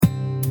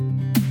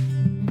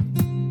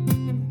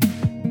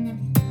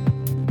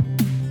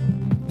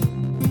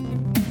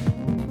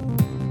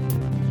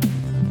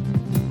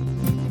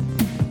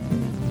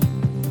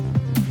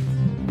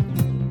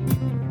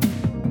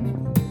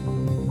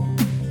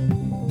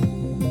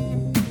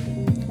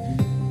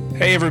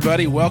Hey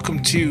everybody,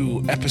 welcome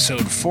to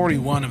episode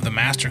 41 of the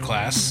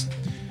Masterclass.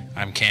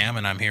 I'm Cam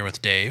and I'm here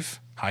with Dave.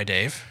 Hi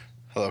Dave.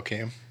 Hello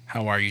Cam.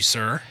 How are you,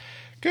 sir?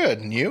 Good,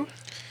 and you?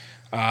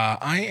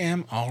 I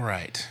am all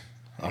right.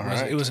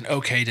 It was an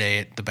okay day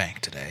at the bank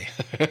today.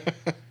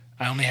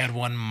 I only had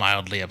one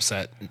mildly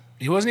upset.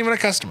 He wasn't even a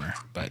customer,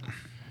 but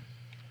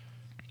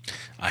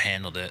I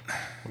handled it.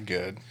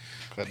 Good.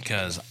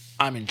 Because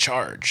I'm in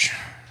charge.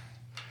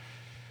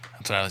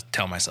 That's what I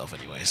tell myself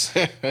anyways.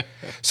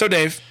 So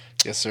Dave.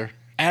 Yes, sir.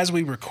 As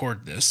we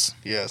record this,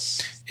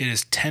 yes, it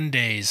is 10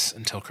 days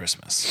until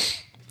Christmas.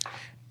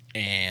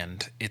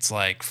 And it's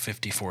like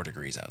 54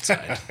 degrees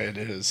outside. It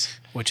is.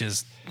 Which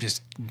is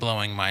just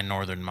blowing my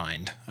northern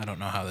mind. I don't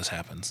know how this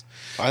happens.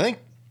 I think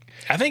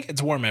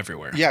it's warm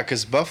everywhere. Yeah,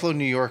 because Buffalo,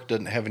 New York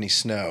doesn't have any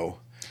snow.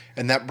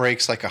 And that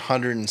breaks like a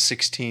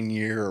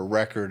 116-year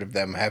record of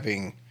them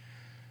having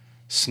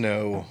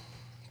snow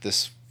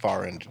this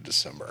far into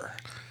December.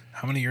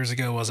 How many years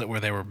ago was it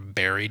where they were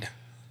buried?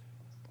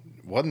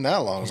 Wasn't that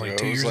long ago. Like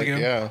 2 years ago?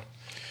 Yeah. That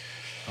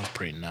was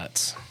pretty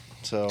nuts.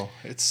 So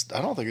I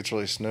don't think it's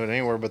really snowed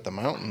anywhere but the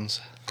mountains.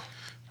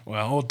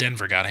 Well, old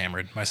Denver got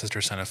hammered. My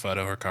sister sent a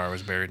photo. Her car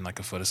was buried in like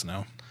a foot of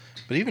snow.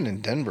 But even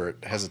in Denver,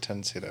 it has a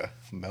tendency to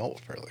melt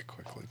fairly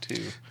quickly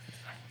too.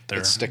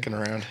 It's sticking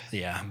around.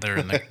 Yeah, they're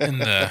in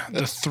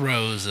the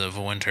throes of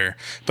winter.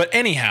 But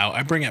anyhow,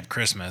 I bring up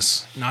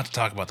Christmas, not to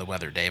talk about the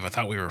weather, Dave. I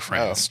thought we were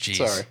friends. Oh,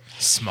 Jeez. sorry.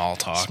 Small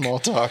talk. Small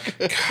talk.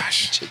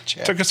 Gosh.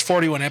 Chit-chat. Took us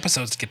 41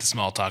 episodes to get to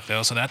small talk,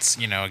 though, so that's,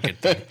 a good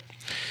thing.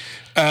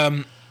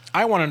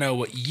 I want to know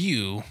what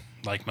you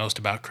like most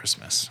about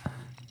Christmas.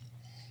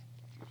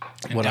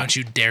 And don't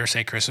you dare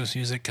say Christmas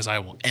music, because I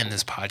will end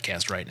this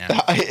podcast right now.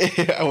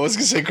 I was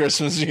going to say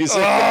Christmas music.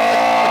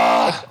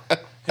 Oh,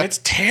 it's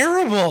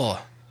terrible.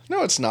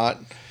 No, it's not.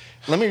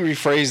 Let me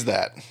rephrase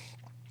that.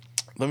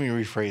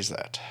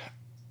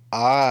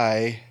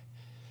 I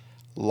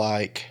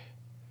like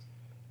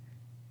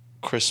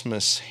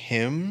Christmas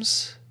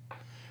hymns.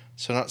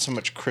 So not so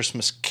much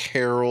Christmas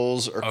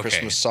carols or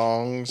Christmas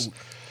songs,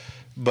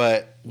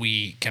 but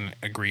we can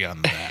agree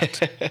on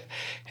that.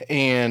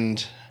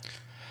 And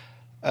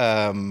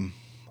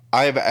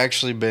I've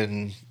actually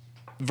been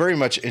very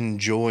much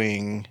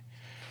enjoying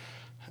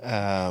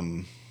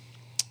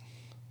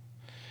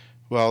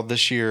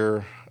this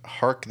year,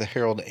 Hark the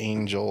Herald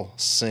Angel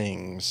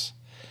Sings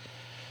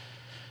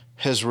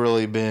has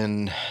really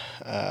been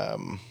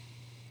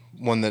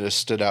one that has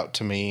stood out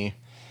to me.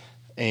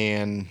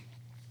 And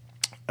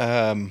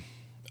I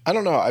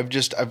don't know, I've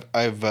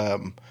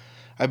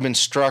been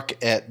struck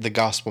at the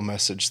gospel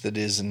message that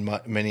is in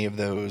many of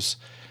those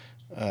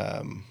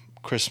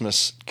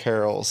Christmas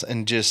carols,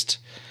 and just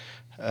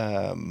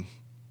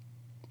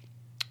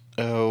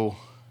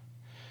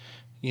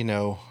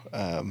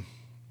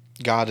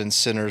God and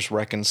sinners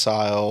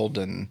reconciled,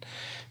 and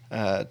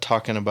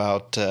talking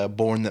about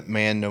born that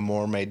man no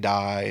more may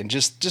die, and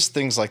just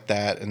things like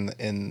that.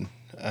 And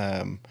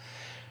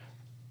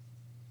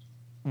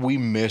we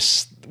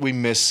miss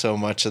so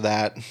much of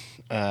that.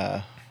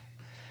 I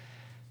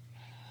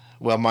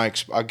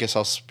guess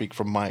I'll speak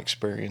from my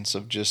experience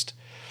of just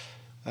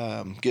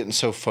getting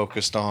so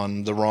focused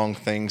on the wrong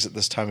things at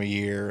this time of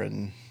year.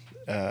 And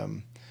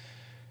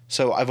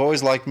so I've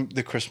always liked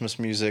the Christmas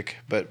music,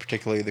 but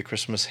particularly the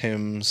Christmas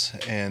hymns,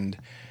 and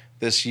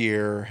this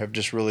year have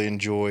just really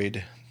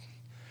enjoyed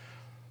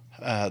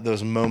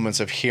those moments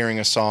of hearing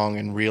a song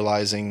and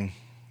realizing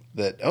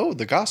that,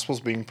 the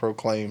gospel's being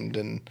proclaimed,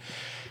 and,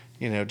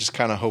 just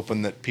kind of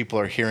hoping that people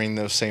are hearing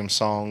those same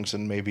songs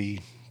and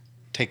maybe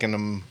taking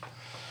them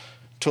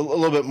to a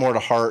little bit more to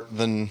heart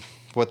than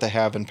what they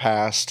have in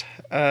past.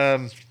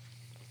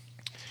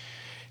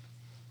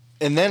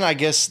 And then I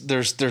guess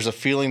there's a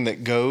feeling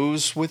that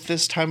goes with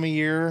this time of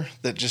year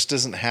that just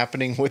isn't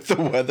happening with the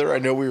weather. I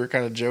know we were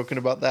kind of joking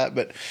about that,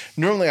 but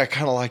normally I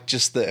kind of like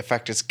just the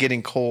fact it's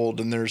getting cold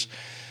and there's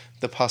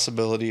the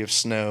possibility of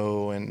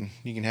snow, and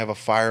you can have a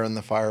fire in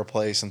the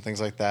fireplace and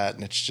things like that.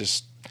 And it's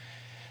just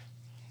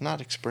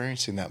not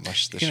experiencing that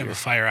much this year. You can have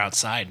a fire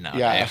outside now.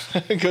 Yeah,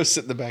 go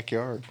sit in the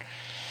backyard.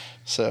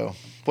 So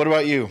what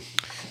about you?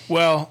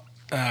 Well,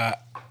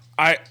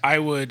 I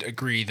would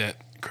agree that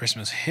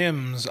Christmas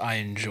hymns I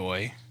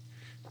enjoy,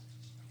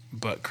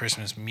 but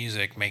Christmas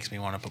music makes me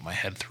want to put my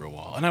head through a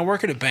wall. And I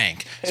work at a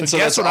bank, so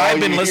guess what I've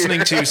been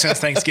listening to since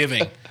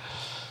Thanksgiving?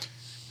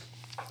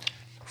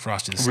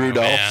 Frosty the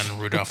Snowman,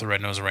 Rudolph the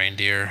Red-Nosed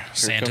Reindeer,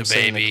 Santa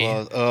Baby. Santa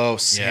Claus. Oh,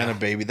 Santa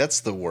Baby, that's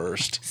the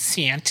worst.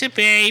 Santa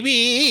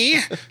Baby.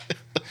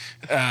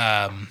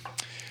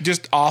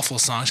 Just awful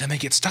songs, and they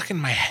get stuck in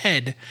my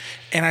head,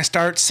 and I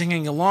start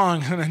singing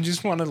along, and I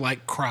just want to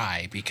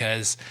cry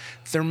because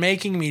they're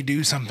making me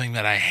do something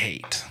that I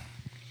hate.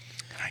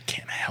 I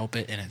can't help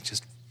it, and it's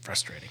just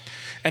frustrating.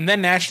 And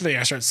then naturally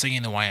I start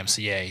singing the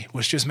YMCA,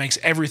 which just makes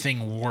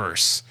everything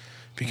worse.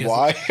 Because,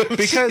 why?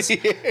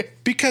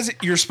 because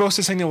you're supposed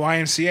to sing the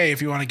YMCA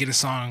if you want to get a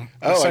song.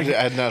 Oh, I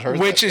had not heard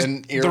which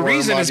that. Is the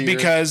reason is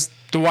because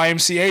the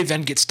YMCA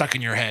then gets stuck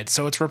in your head.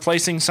 So it's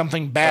replacing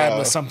something bad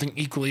with something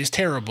equally as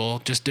terrible,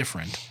 just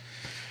different.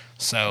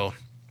 So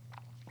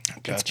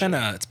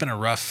Gotcha. It's been a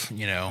rough,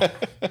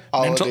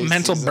 Holiday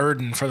mental season.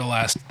 burden for the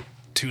last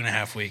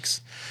 2.5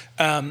 weeks.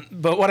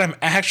 But what I'm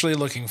actually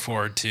looking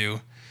forward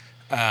to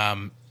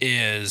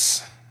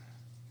is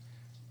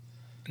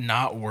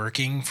not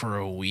working for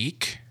a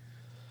week.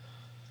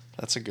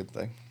 That's a good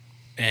thing.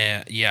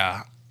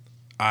 Yeah,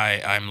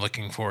 I'm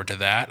looking forward to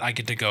that. I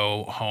get to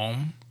go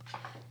home.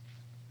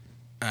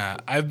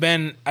 I've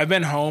been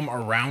home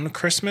around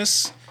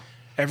Christmas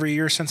every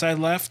year since I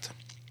left,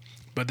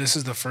 but this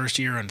is the first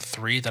year in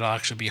 3 that I'll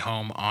actually be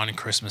home on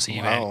Christmas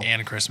Eve Wow.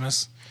 and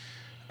Christmas.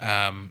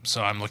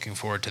 So I'm looking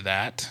forward to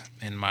that,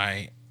 and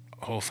my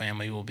whole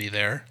family will be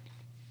there.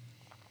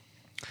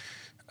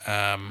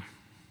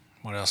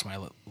 What else am I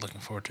looking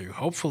forward to?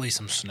 Hopefully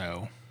some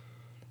snow.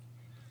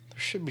 There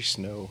should be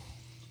snow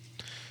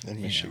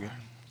in Michigan.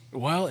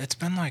 Well, it's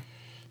been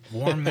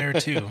warm there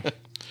too.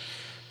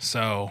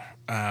 So,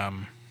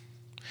 and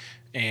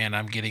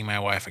I'm getting my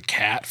wife a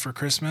cat for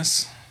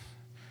Christmas.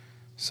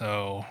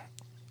 So,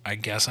 I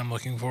guess I'm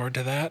looking forward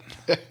to that.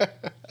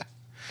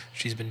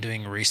 She's been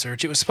doing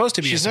research. It was supposed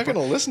to be. She's not going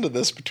to listen to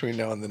this between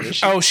now and then, is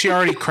she? Oh, she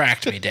already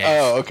cracked me, Dave.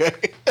 Oh, okay.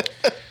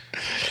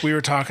 We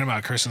were talking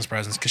about Christmas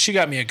presents because she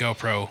got me a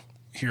GoPro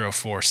Hero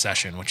 4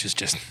 Session, which is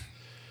just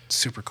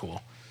super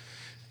cool.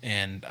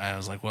 And I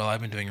was like, well,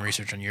 I've been doing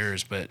research on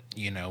yours, but,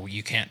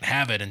 you can't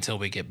have it until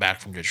we get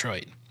back from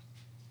Detroit.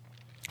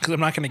 Because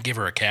I'm not going to give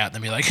her a cat and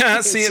then be like,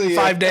 see you in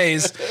 5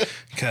 days,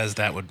 because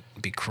that would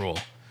be cruel.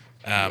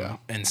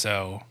 And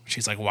so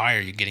she's like, why are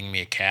you getting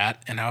me a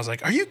cat? And I was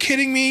like, are you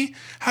kidding me?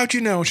 How'd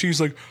you know? She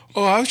was like,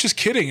 oh, I was just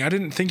kidding. I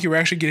didn't think you were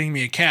actually getting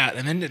me a cat.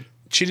 And then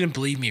she didn't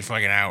believe me for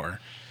an hour.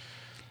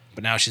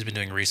 But now she's been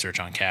doing research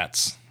on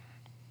cats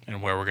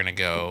and where we're going to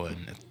go.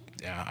 And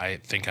I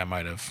think I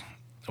might have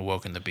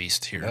awoken the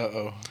beast here.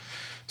 Uh-oh.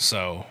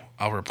 So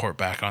I'll report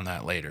back on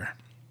that later.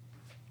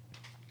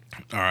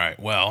 All right.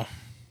 Well,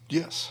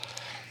 Yes.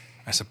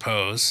 I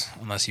suppose,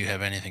 unless you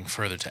have anything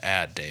further to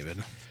add,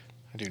 David,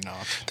 I do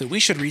not. that we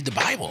should read the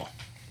Bible.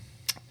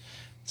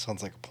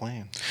 Sounds like a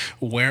plan.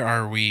 Where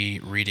are we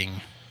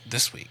reading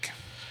this week?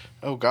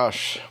 Oh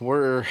gosh,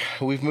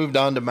 we've moved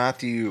on to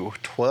Matthew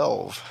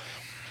 12,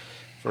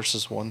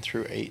 verses 1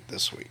 through 8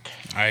 this week.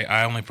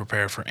 I only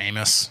prepare for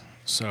Amos,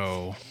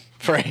 so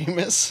For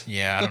Amos?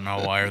 yeah, I don't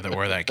know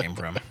where that came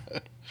from.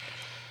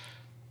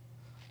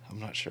 I'm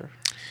not sure.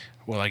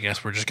 Well, I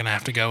guess we're just gonna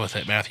have to go with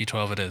it. Matthew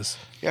 12 it is.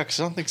 Yeah, because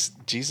I don't think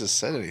Jesus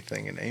said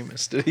anything in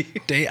Amos, did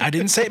he? I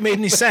didn't say it made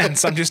any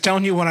sense. I'm just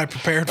telling you what I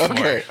prepared for.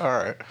 Okay, all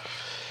right.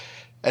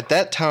 At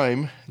that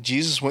time,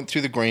 Jesus went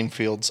through the grain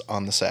fields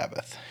on the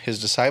Sabbath. His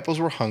disciples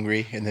were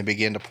hungry, and they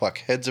began to pluck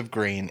heads of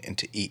grain and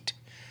to eat.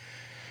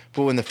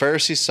 But when the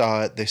Pharisees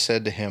saw it, they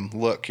said to him,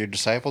 "Look, your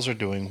disciples are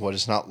doing what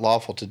is not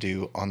lawful to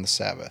do on the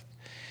Sabbath."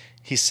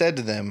 He said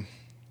to them,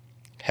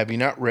 "Have you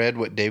not read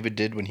what David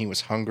did when he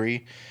was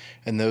hungry,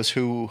 and those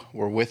who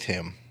were with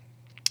him?"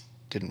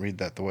 Didn't read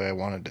that the way I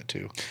wanted it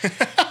to.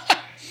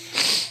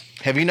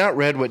 "Have you not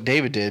read what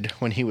David did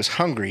when he was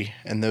hungry,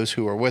 and those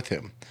who were with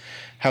him?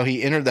 How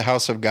he entered the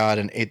house of God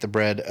and ate the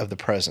bread of the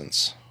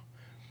presence,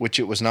 which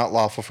it was not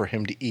lawful for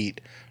him to eat,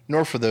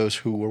 nor for those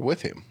who were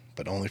with him,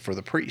 but only for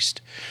the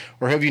priest?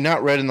 Or have you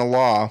not read in the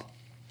law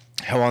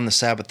how on the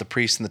Sabbath the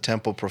priests in the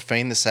temple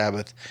profane the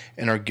Sabbath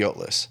and are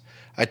guiltless?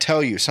 I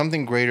tell you,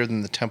 something greater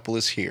than the temple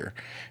is here.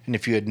 And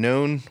if you had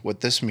known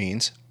what this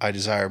means, 'I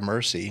desire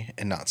mercy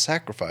and not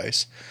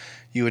sacrifice,'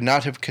 you would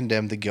not have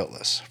condemned the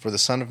guiltless, for the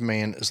Son of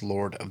Man is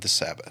Lord of the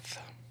Sabbath."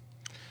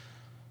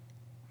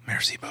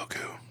 Merci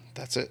beaucoup.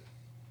 That's it.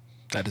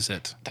 That is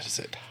it. That is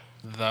it.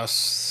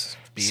 Thus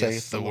beeth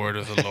Saith the the word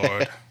of the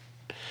Lord.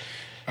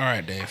 All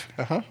right, Dave.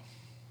 Uh-huh.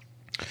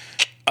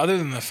 Other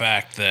than the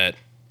fact that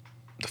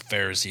the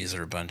Pharisees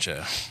are a bunch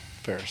of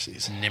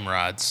Pharisees.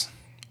 Nimrods,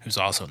 who's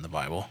also in the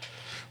Bible.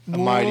 A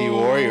mighty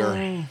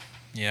warrior.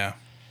 Yeah.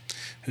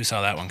 Who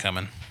saw that one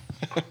coming?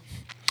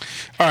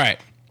 All right.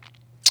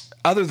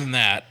 Other than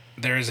that,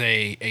 there's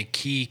a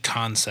key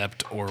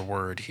concept or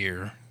word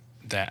here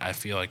that I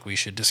feel like we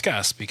should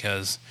discuss,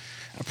 because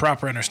a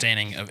proper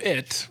understanding of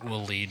it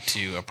will lead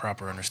to a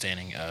proper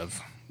understanding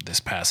of this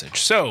passage.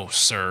 So,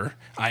 sir,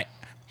 I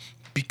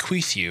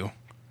bequeath you,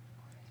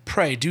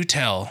 pray do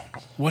tell,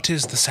 what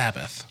is the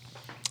Sabbath?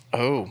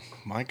 Oh,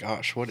 my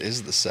gosh. What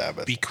is the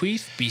Sabbath?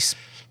 Bequeath, is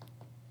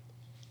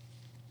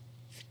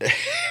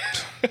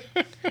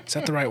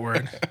that the right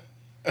word?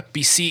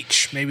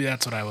 Beseech. Maybe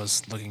that's what I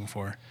was looking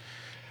for.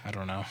 I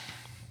don't know.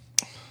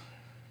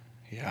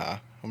 Yeah,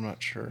 I'm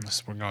not sure.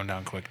 We're going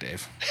down quick,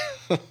 Dave.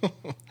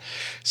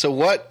 So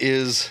what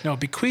is No,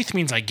 bequeath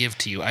means I give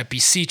to you. I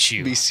beseech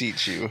you.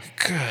 beseech you?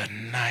 Good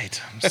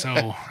night.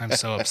 I'm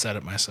so upset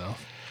at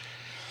myself.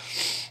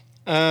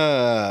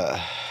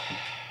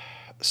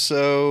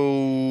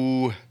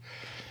 So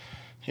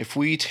if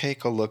we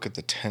take a look at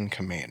the 10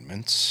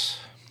 Commandments,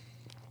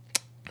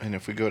 and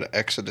if we go to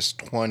Exodus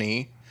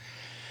 20,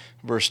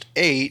 verse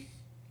 8,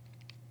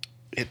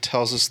 it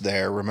tells us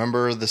there,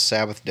 "Remember the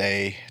Sabbath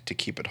day to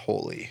keep it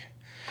holy.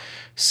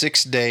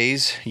 6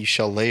 days you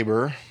shall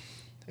labor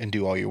and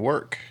do all your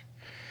work.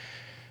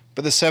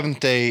 But the seventh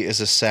day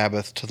is a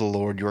Sabbath to the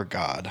Lord your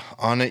God.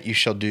 On it you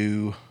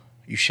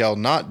shall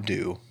not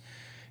do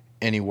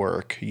any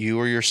work, you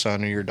or your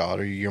son or your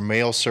daughter, your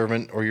male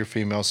servant or your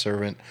female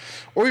servant,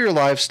 or your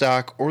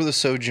livestock, or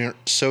the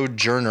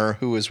sojourner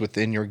who is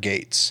within your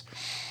gates.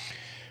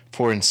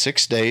 For in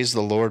 6 days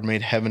the Lord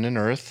made heaven and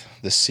earth,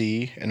 the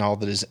sea, and all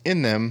that is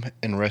in them,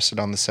 and rested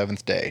on the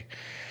seventh day.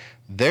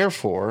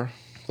 Therefore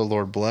the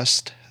Lord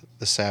blessed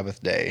the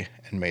Sabbath day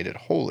and made it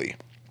holy.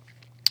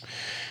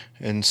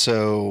 And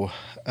so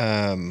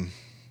that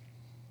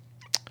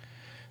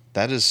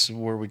is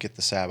where we get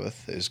the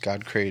Sabbath, is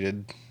God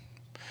created,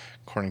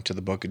 according to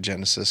the book of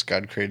Genesis,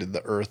 God created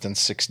the earth in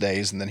 6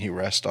 days, and then he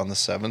rested on the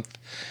seventh.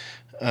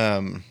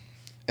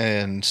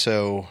 And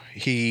so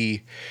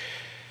he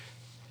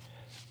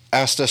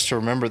asked us to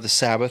remember the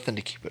Sabbath and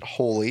to keep it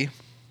holy.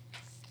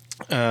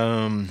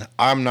 I'm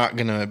not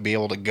going to be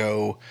able to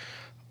go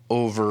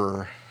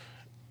over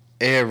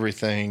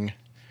everything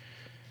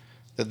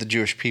that the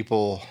Jewish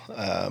people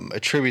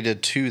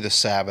attributed to the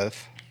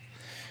Sabbath,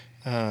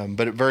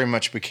 but it very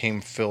much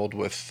became filled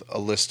with a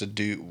list of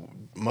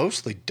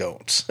mostly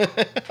don'ts. I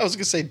was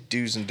going to say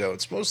do's and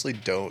don'ts, mostly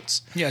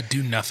don'ts. Yeah,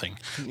 do nothing.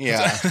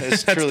 Yeah,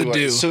 it's That's truly the what.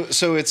 do.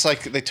 So it's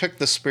like they took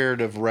the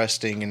spirit of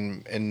resting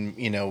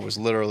and was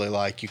literally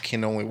like, you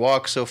can only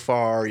walk so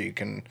far. You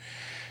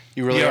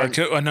really Yeah, aren't.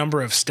 a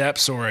number of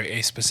steps or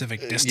a specific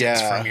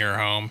distance from your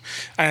home.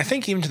 And I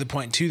think even to the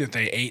point, too, that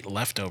they ate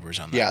leftovers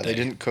on that day. Yeah, they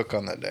didn't cook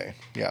on that day.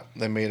 Yeah,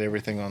 they made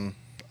everything on,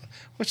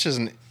 which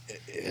isn't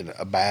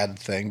a bad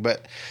thing.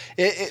 But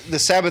the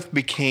Sabbath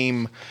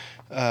became,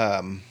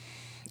 God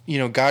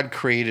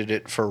created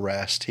it for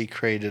rest. He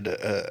created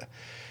a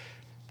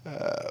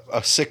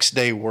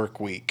 6-day work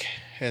week,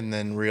 and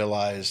then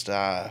realized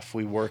if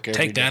we work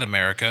every Take that,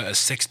 America, a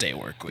 6-day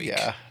work week.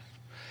 Yeah.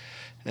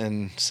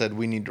 And said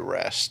we need to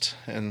rest.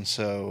 And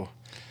so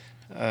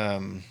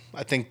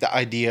I think the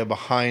idea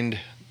behind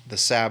the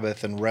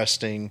Sabbath and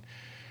resting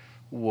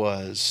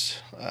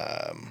was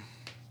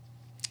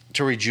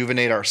to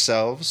rejuvenate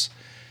ourselves,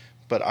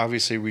 but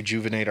obviously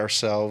rejuvenate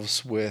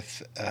ourselves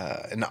with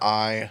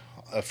a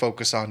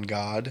focus on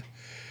God.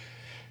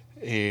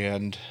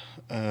 And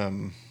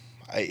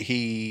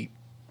he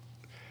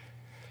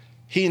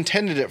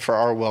intended it for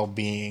our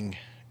well-being,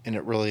 and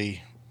it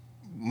really,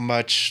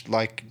 much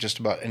like just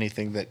about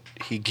anything that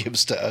he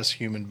gives to us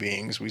human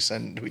beings, we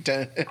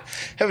have a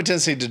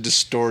tendency to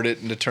distort it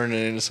and to turn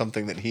it into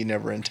something that he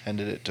never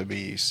intended it to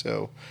be.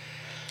 So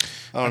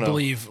I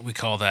believe we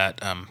call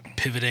that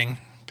pivoting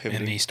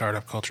in the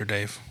startup culture,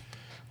 Dave.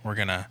 We're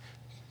gonna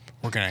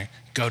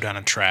go down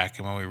a track,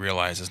 and when we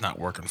realize it's not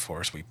working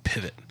for us, we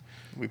pivot.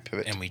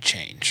 And we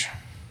change.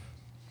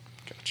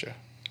 Gotcha.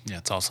 Yeah,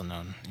 it's also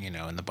known,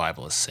 in the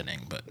Bible as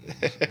sinning, but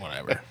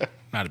whatever.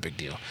 Not a big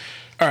deal.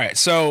 All right,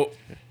 so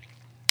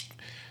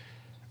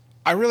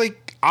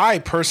I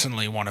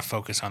personally want to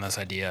focus on this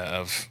idea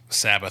of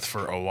Sabbath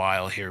for a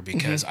while here,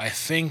 because I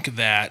think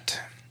that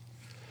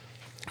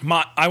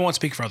I won't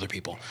speak for other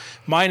people.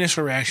 My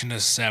initial reaction to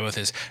Sabbath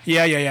is,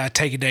 yeah,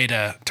 take a day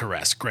to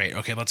rest. Great.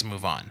 Okay, let's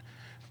move on.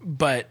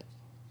 But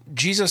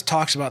Jesus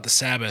talks about the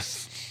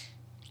Sabbath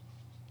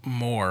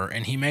more,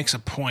 and he makes a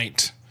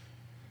point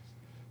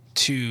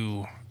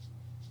to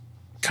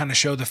kind of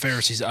show the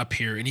Pharisees up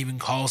here, and even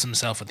calls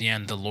himself at the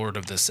end the Lord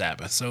of the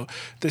Sabbath. So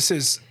this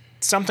is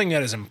something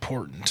that is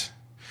important.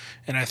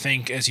 And I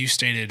think, as you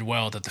stated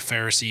well, that the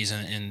Pharisees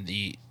and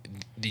the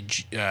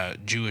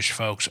Jewish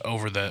folks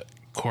over the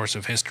course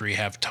of history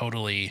have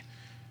totally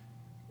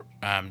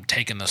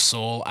taken the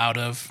soul out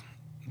of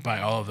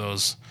by all of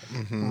those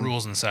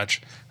rules and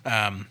such.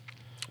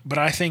 But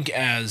I think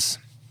as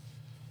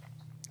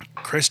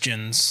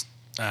Christians,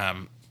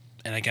 and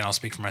again, I'll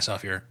speak for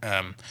myself here,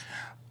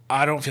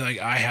 I don't feel like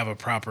I have a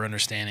proper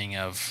understanding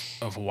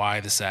of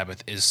why the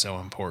Sabbath is so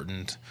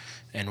important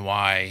and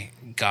why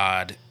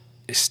God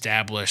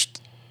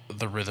established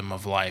the rhythm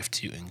of life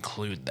to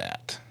include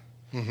that.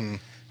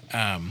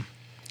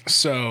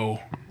 So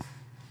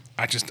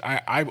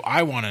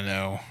I want to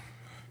know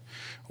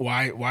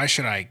why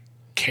should I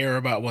care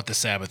about what the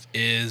Sabbath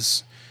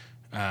is?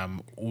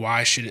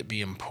 Why should it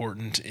be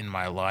important in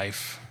my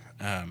life?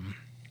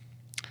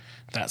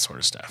 That sort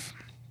of stuff.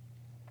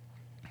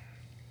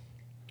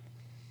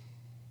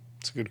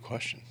 It's a good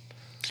question.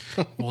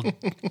 Well,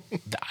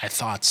 I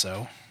thought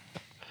so.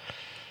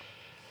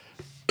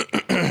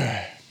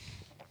 I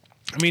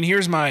mean,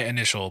 here's my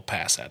initial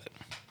pass at it.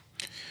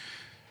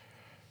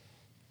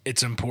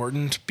 It's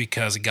important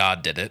because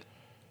God did it.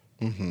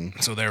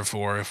 So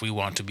therefore, if we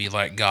want to be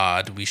like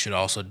God, we should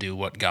also do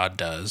what God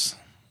does.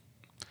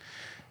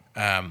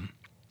 And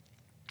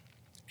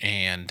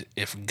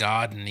if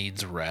God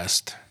needs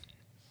rest,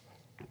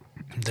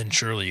 then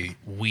surely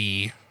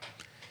we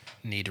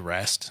need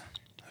rest.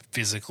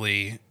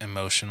 Physically,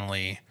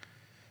 emotionally,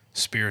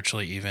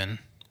 spiritually even.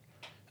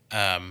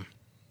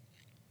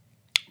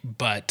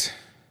 But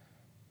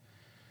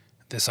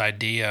this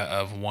idea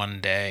of one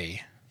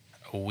day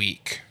a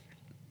week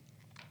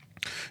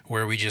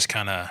where we just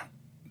kind of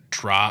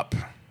drop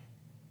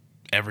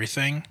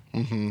everything,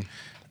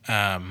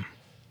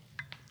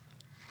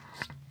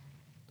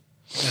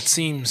 That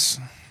seems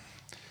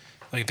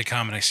like the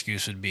common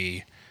excuse would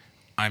be,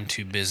 I'm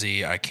too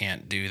busy, I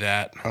can't do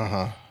that.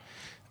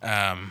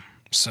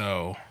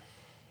 So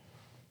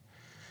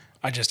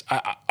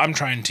I'm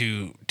trying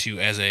to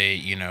as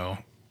a,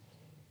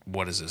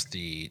 what is this,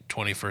 the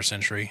 21st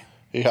century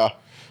Yeah.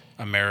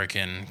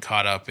 American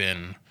caught up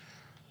in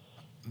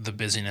the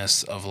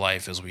busyness of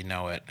life as we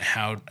know it.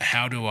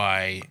 How do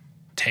I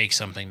take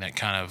something that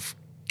kind of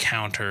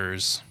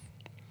counters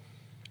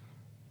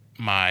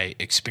my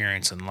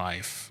experience in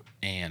life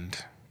and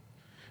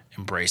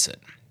embrace it?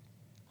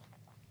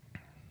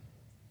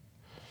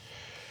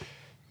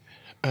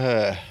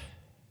 Yeah,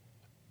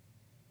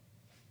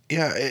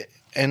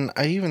 and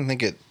I even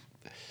think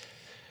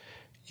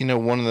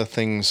one of the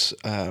things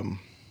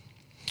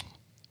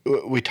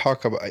we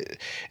talk about,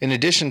 in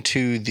addition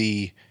to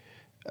the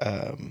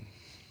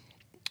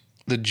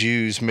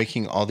Jews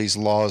making all these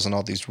laws and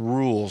all these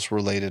rules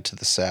related to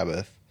the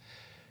Sabbath,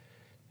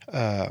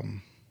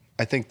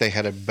 I think they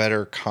had a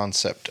better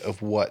concept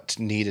of what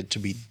needed to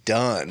be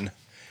done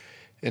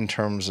in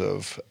terms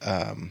of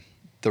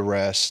the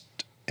rest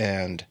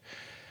and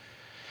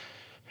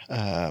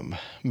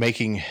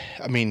making,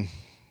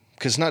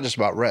 because it's not just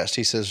about rest.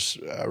 He says,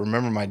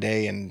 remember my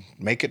day and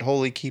make it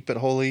holy, keep it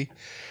holy.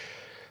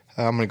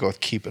 I'm going to go with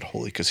keep it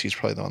holy because he's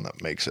probably the one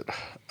that makes it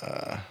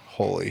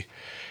holy.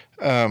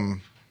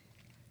 And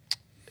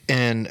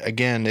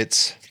again,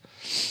 this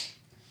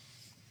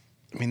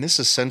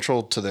is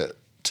central to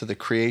the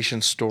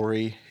creation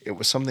story. It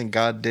was something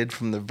God did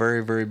from the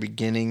very, very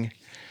beginning.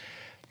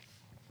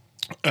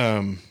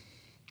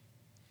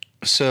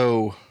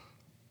 So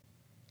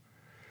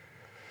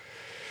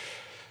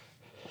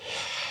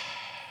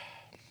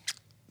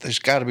there's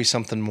got to be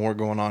something more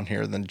going on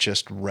here than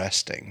just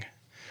resting,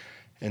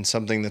 and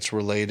something that's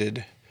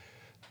related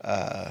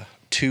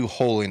to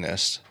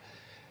holiness.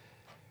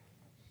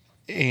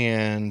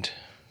 And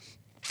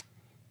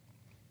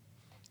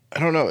I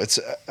don't know. It's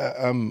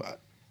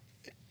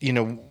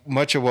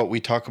much of what we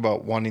talk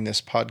about wanting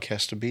this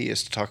podcast to be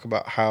is to talk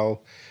about how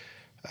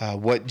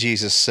what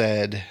Jesus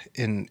said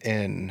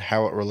and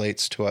how it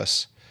relates to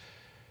us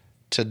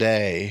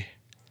today.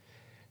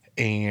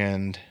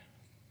 And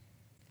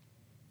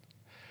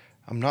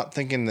I'm not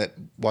thinking that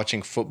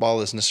watching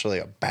football is necessarily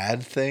a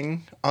bad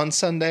thing on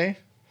Sunday,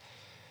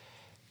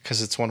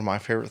 because it's one of my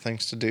favorite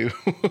things to do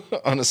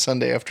on a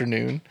Sunday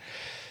afternoon.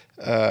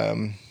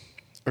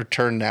 Or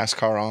turn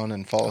NASCAR on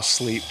and fall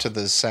asleep to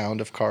the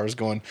sound of cars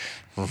going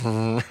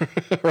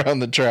around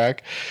the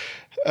track.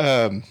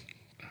 And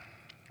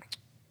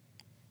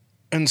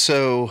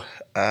so,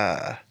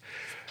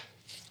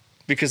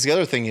 because the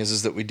other thing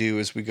is that we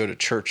go to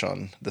church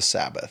on the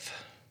Sabbath.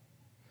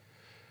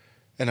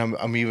 And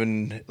I'm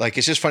even like,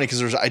 it's just funny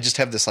because I just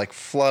have this like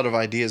flood of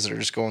ideas that are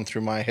just going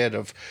through my head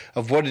of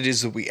what it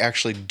is that we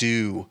actually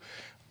do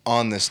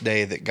on this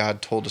day that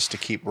God told us to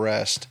keep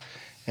rest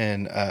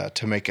and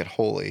to make it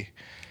holy.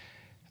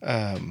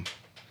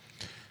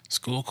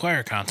 School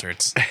choir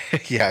concerts.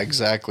 Yeah,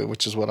 exactly.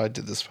 Which is what I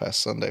did this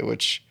past Sunday,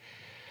 which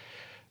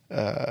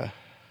kind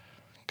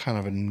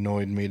of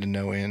annoyed me to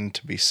no end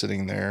to be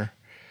sitting there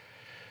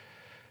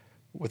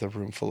with a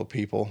room full of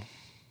people.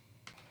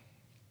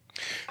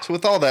 So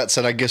with all that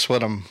said, I guess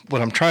what I'm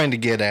trying to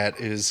get at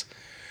is,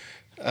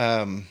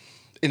 in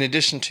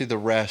addition to the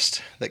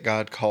rest that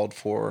God called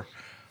for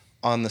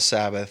on the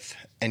Sabbath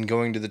and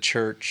going to the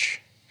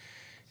church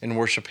and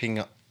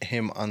worshiping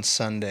Him on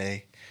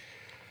Sunday,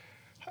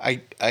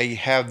 I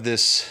have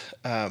this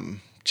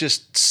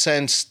just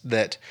sense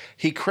that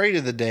He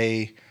created the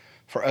day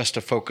for us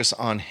to focus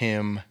on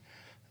Him,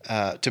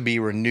 to be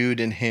renewed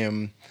in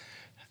Him,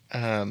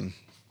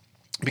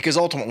 because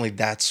ultimately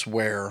that's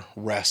where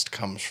rest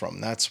comes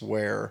from. That's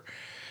where,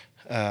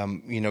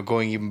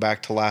 going even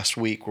back to last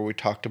week where we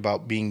talked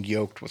about being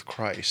yoked with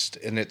Christ.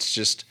 And it's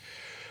just,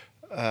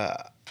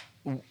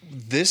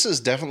 this is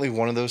definitely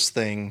one of those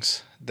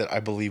things that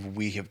I believe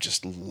we have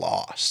just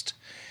lost,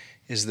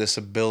 is this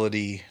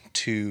ability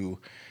to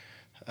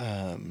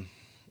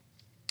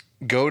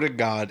go to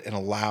God and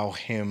allow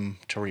Him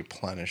to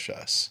replenish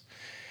us.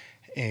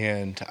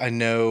 And I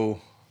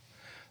know,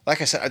 like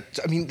I said,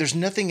 there's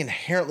nothing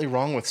inherently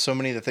wrong with so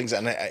many of the things.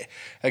 And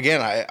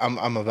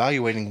I'm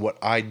evaluating what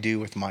I do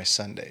with my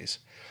Sundays,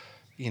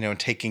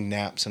 taking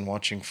naps and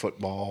watching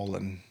football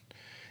and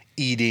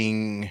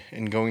eating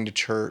and going to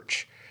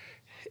church.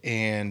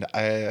 And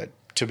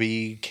to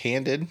be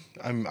candid,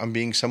 I'm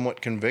being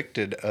somewhat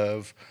convicted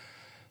of.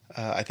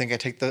 I think I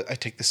take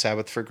the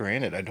Sabbath for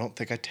granted. I don't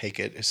think I take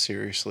it as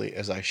seriously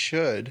as I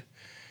should.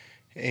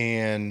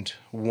 And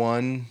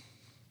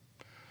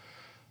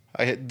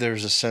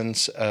there's a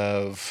sense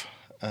of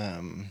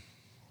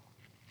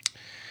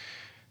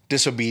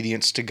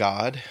disobedience to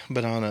God,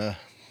 but on a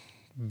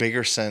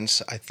bigger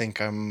sense, I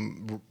think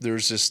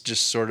there's this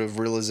just sort of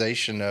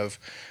realization of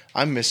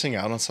I'm missing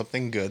out on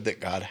something good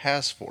that God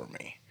has for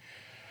me.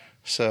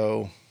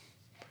 So,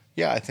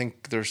 yeah, I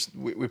think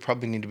we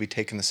probably need to be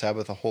taking the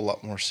Sabbath a whole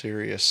lot more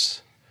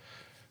serious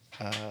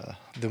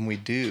than we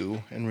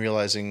do, and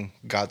realizing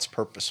God's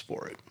purpose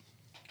for it.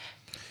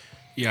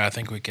 Yeah, I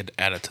think we could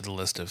add it to the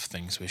list of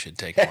things we should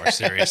take more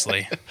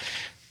seriously.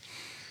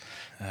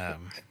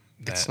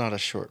 It's not a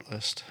short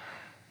list.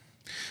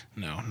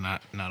 No,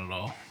 not at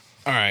all.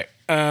 All right.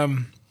 I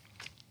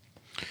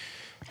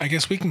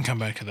guess we can come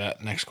back to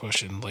that next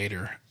question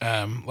later.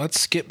 Let's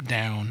skip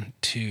down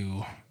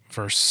to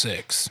verse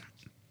 6.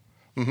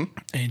 Mm-hmm.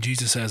 And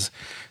Jesus says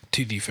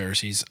to the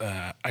Pharisees,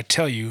 I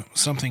tell you,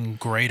 something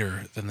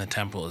greater than the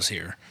temple is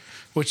here.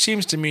 Which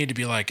seems to me to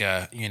be like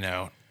a,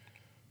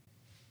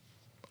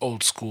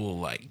 old school,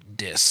 like,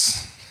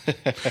 diss.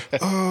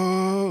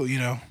 Oh,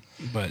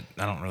 But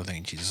I don't really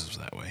think Jesus was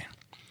that way.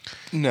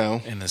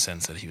 No. In the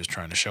sense that he was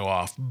trying to show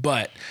off.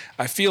 But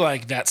I feel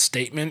like that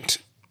statement,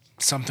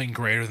 something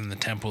greater than the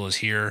temple is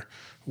here,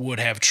 would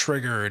have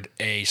triggered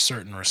a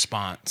certain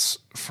response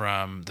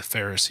from the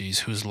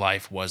Pharisees whose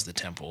life was the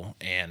temple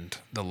and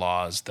the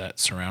laws that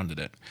surrounded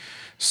it.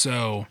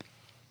 So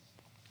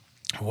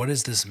what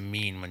does this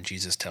mean when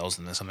Jesus tells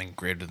them that something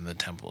greater than the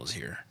temple is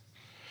here?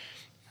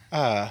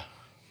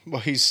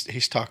 Well,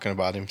 he's talking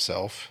about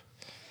himself.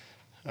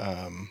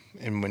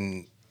 And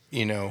when,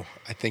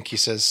 I think he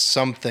says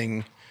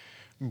something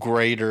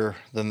greater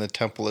than the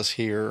temple is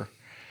here,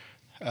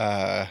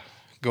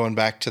 going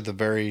back to the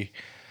very,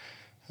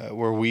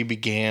 where we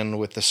began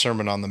with the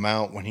Sermon on the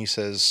Mount, when he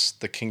says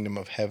the kingdom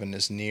of heaven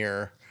is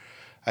near,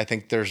 I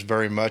think there's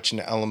very much an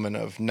element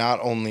of not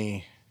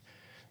only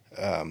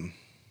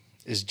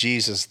is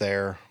Jesus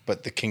there,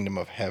 but the kingdom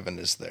of heaven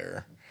is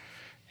there.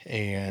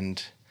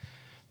 And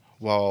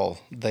while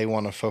they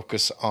want to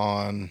focus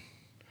on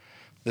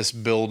this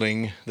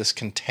building, this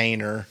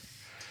container,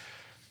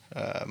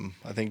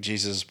 I think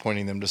Jesus is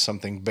pointing them to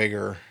something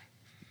bigger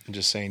and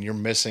just saying, you're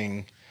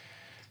missing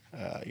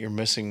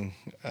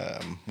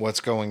what's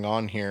going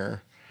on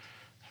here.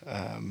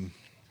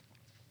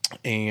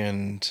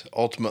 And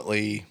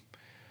ultimately,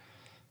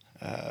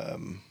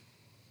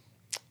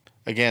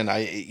 again,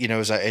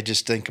 as I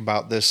just think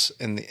about this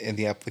in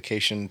the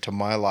application to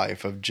my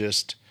life of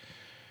just,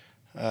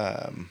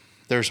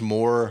 there's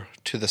more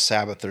to the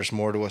Sabbath, there's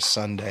more to a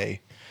Sunday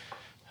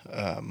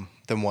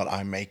than what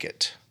I make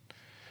it.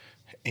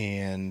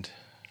 And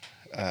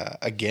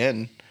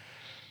again,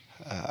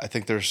 I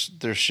think there's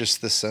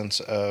just this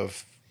sense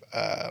of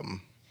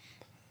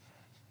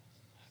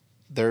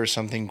there's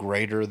something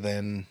greater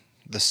than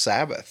the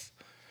Sabbath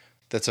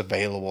that's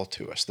available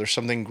to us. There's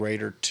something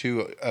greater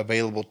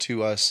available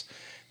to us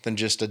than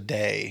just a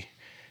day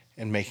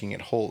and making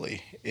it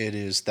holy. It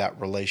is that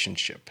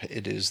relationship.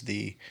 It is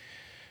the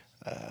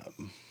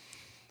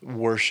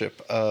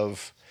worship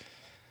of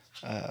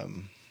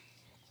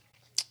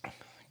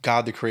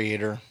God the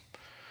Creator,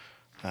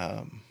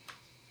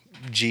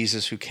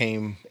 Jesus who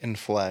came in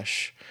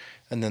flesh,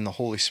 and then the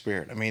Holy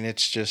Spirit. I mean,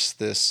 it's just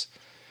this,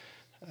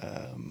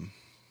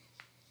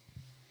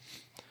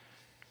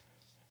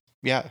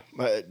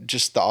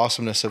 just the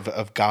awesomeness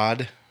of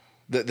God.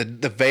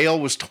 The veil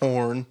was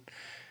torn,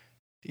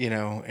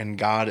 and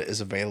God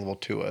is available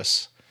to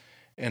us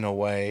in a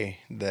way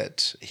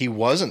that he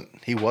wasn't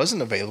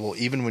available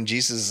even when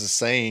Jesus is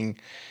saying,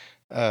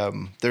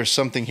 there's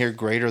something here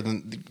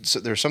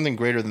there's something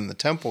greater than the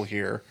temple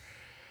here.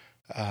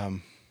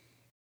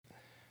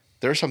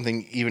 There's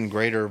something even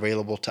greater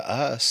available to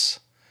us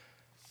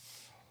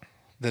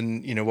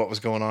than, what was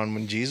going on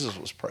when Jesus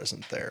was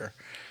present there.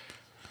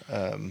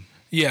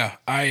 Yeah,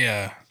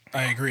 I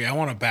agree. I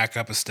want to back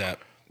up a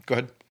step. Go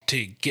ahead.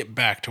 To get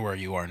back to where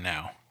you are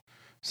now.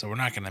 So we're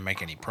not going to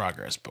make any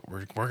progress, but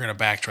we're going to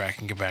backtrack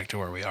and get back to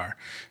where we are.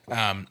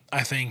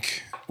 I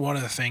think one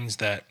of the things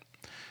that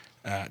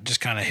just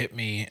kind of hit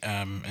me,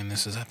 and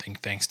this is, I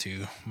think, thanks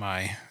to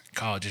my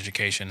college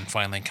education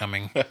finally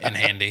coming in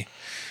handy,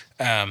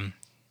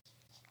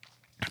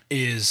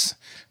 is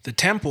the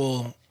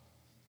temple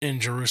in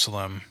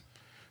Jerusalem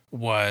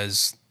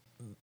was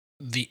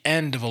the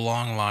end of a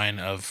long line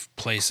of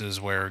places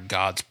where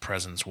God's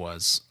presence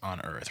was on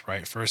earth,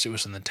 right? First, it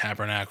was in the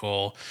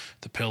tabernacle,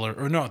 the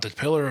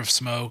pillar of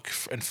smoke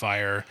and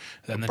fire,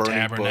 then the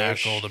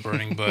tabernacle, the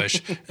burning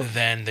bush.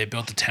 Then they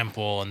built the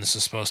temple, and this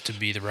is supposed to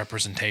be the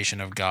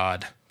representation of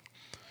God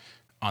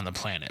on the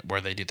planet,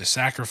 where they do the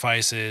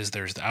sacrifices.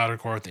 There's the outer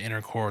court, the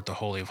inner court, the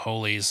Holy of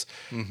Holies.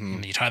 Mm-hmm.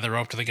 And you tie the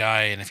rope to the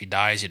guy, and if he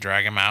dies, you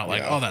drag him out,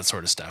 all that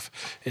sort of stuff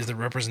is the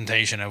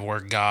representation of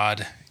where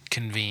God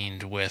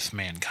convened with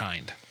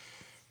mankind.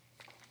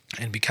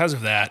 And because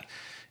of that,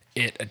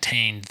 it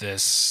attained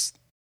this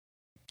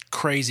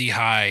crazy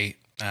high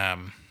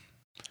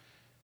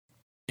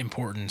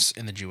importance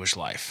in the Jewish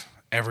life.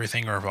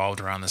 Everything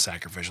revolved around the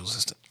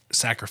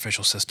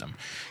sacrificial system,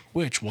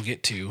 which we'll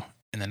get to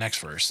in the next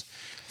verse.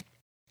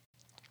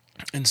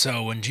 And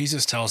so when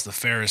Jesus tells the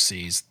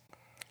Pharisees,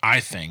 I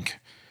think,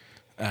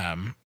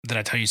 that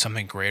I tell you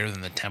something greater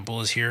than the temple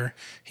is here,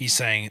 he's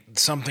saying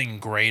something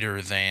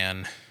greater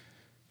than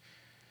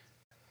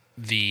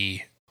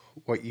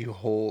what you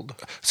hold.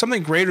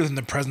 Something greater than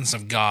the presence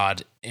of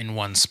God in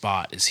one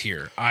spot is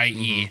here,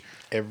 i.e.,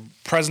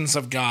 presence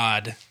of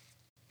God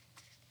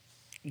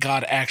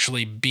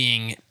actually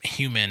being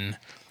human,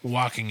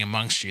 walking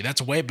amongst you.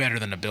 That's way better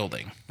than a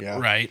building. Yeah.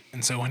 Right.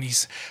 And so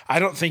I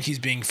don't think he's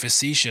being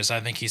facetious. I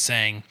think he's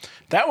saying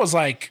that was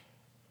like,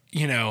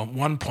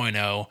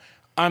 1.0.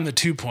 I'm the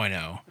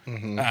 2.0.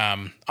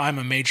 Mm-hmm. I'm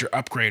a major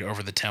upgrade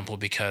over the temple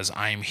because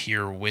I'm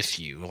here with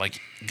you,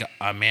 like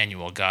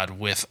Emmanuel, God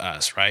with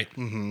us, right?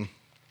 Mm-hmm.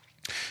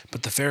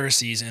 But the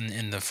Pharisees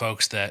and the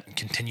folks that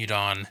continued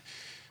on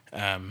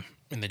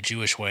in the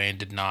Jewish way and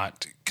did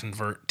not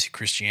convert to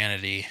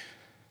Christianity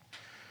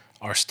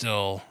are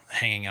still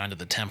hanging on to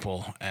the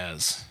temple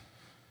as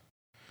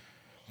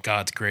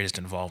God's greatest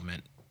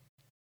involvement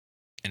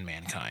in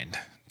mankind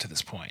to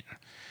this point.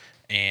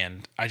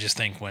 And I just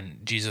think when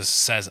Jesus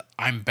says,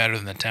 I'm better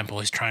than the temple,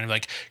 he's trying to be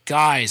like,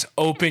 guys,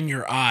 open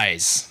your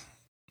eyes.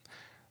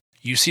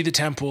 You see the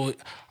temple,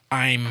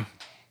 I'm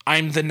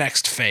the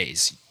next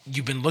phase.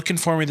 You've been looking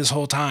for me this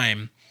whole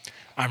time.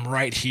 I'm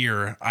right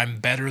here. I'm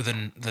better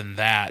than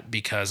that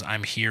because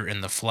I'm here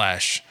in the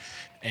flesh,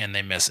 and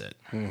they miss it.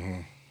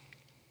 Mm-hmm.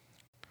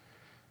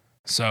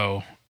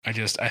 So I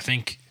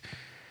think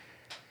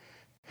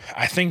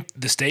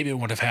the statement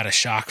would have had a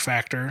shock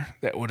factor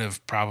that would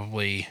have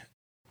probably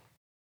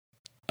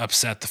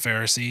upset the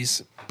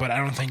Pharisees, but I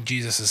don't think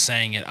Jesus is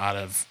saying it out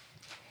of,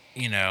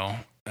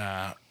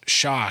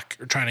 shock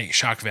or trying to get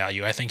shock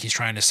value. I think he's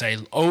trying to say,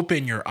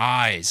 open your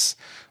eyes,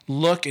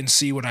 look and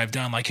see what I've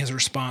done. Like his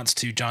response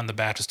to John the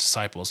Baptist's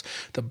disciples,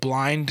 the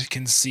blind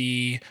can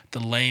see, the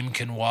lame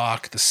can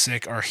walk, the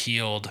sick are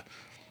healed.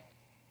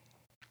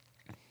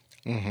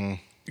 Mm-hmm.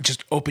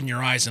 Just open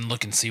your eyes and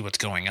look and see what's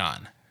going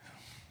on.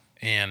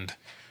 And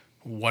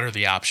what are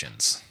the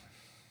options?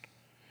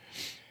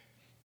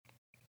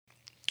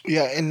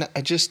 Yeah, and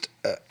I just,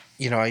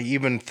 I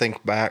even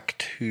think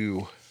back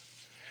to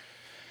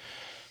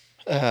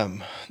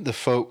the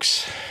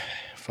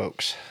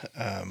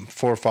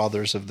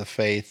forefathers of the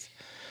faith,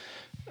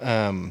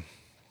 and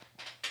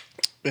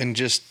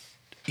just,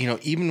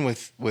 even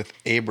with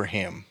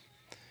Abraham,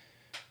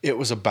 it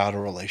was about a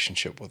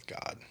relationship with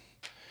God.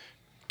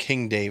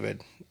 King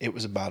David, it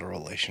was about a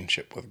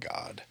relationship with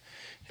God.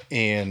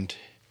 And,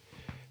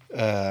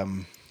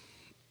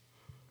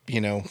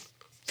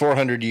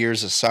 400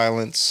 years of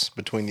silence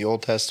between the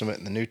Old Testament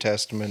and the New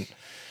Testament,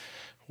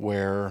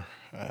 where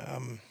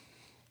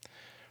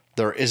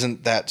there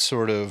isn't that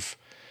sort of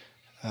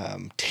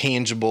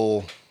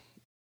tangible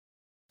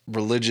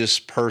religious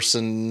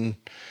person,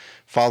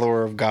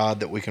 follower of God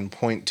that we can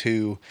point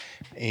to,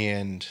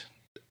 and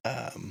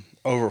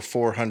over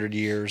 400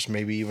 years,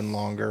 maybe even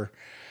longer.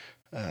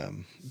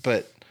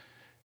 But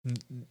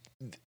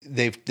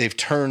they've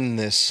turned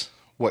this,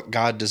 what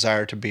God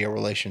desired to be a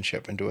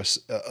relationship, into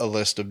a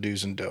list of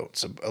do's and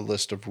don'ts, a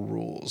list of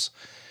rules.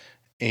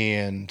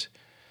 And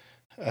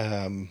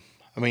I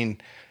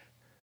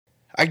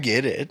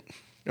get it.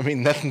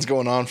 Nothing's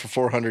going on for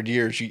 400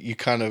 years. You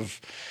kind of,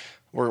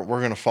 we're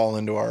going to fall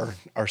into our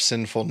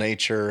sinful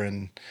nature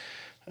and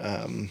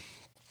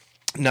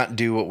not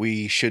do what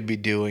we should be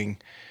doing.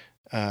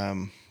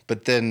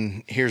 But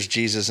then here's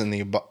Jesus in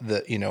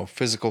the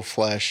physical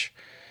flesh,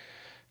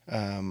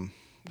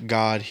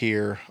 God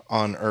here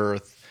on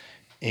earth,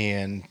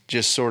 and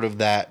just sort of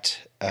that,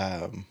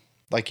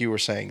 like you were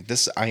saying,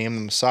 I am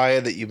the Messiah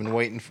that you've been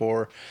waiting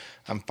for.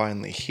 I'm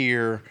finally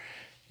here.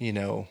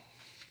 You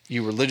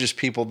religious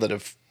people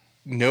that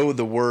know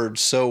the word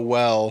so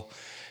well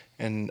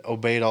and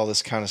obeyed all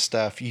this kind of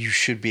stuff, you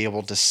should be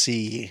able to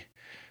see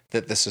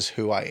that this is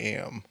who I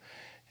am.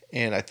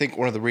 And I think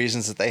one of the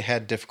reasons that they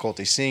had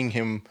difficulty seeing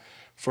him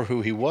for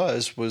who he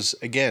was,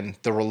 again,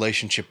 the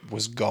relationship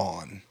was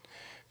gone.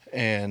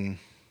 And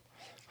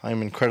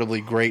I'm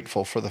incredibly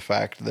grateful for the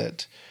fact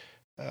that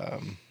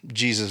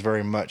Jesus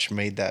very much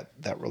made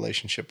that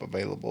relationship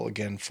available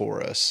again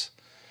for us.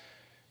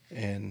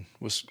 And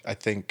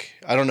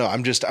I don't know,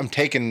 I'm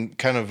taking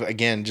kind of,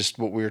 again, just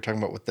what we were talking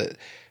about with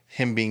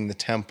him being the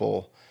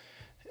temple,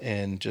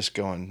 and just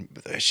going,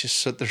 it's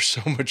just there's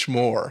so much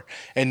more.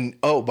 And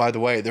oh, by the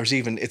way, there's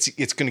even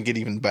it's going to get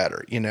even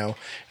better, And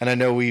I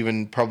know we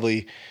even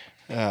probably,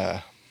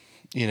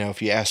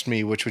 if you asked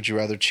me which would you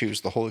rather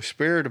choose, the Holy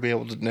Spirit, to be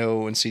able to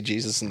know and see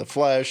Jesus in the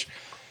flesh,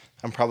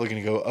 I'm probably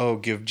going to go, oh,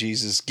 give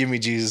me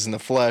Jesus in the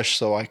flesh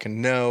so I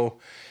can know.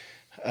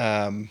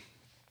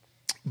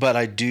 But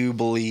I do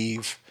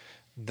believe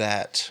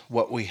that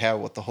what we have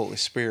with the Holy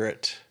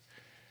Spirit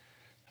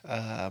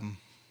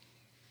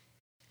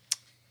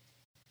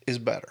is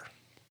better.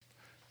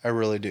 I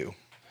really do.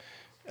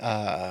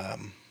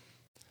 And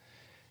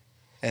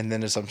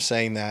then as I'm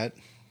saying that,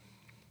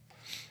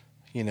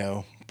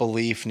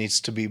 belief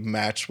needs to be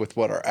matched with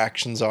what our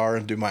actions are,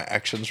 and do my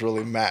actions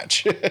really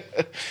match?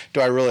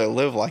 Do I really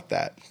live like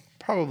that?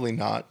 Probably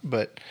not,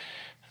 but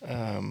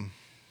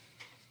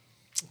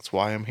that's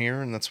why I'm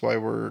here, and that's why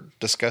we're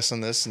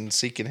discussing this and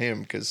seeking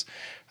him, because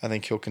I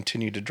think he'll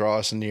continue to draw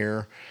us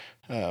near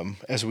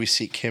as we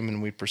seek him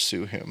and we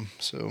pursue him.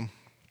 So,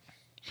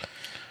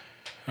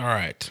 all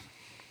right.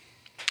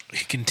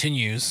 He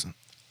continues,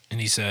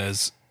 and he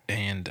says,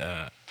 and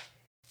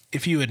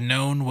if you had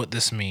known what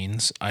this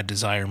means, I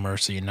desire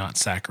mercy and not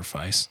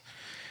sacrifice,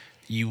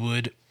 you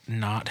would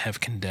not have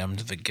condemned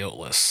the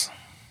guiltless.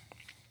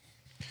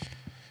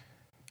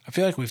 I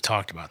feel like we've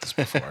talked about this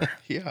before.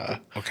 Yeah.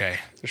 Okay.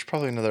 There's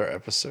probably another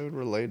episode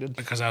related.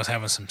 Because I was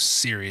having some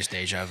serious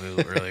deja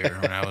vu earlier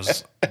when I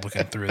was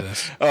looking through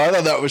this. Oh, I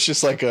thought that was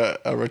just like a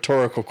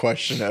rhetorical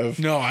question of...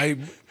 No, I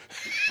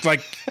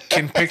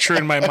can picture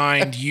in my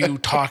mind you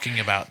talking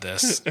about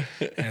this,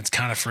 and it's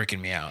kind of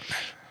freaking me out.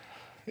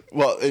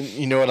 Well, and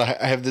you know what?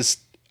 I have this...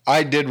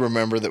 I did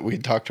remember that we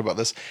had talked about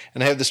this,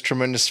 and I have this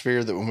tremendous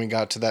fear that when we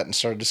got to that and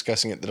started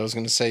discussing it, that I was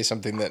going to say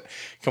something that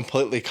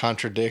completely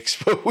contradicts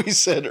what we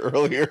said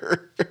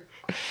earlier.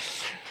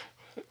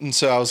 And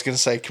so I was going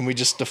to say, can we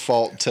just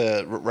default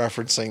to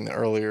referencing the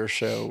earlier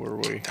show where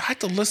we... I had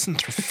to listen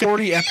through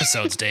 40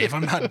 episodes, Dave.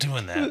 I'm not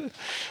doing that. Well,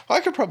 I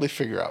could probably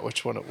figure out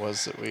which one it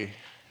was that we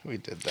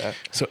did that.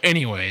 So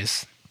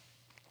anyways,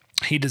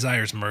 he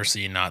desires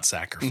mercy and not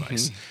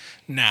sacrifice.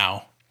 Mm-hmm.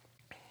 Now,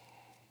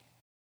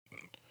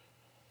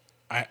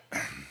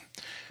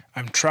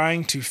 I'm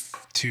trying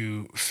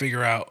to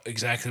figure out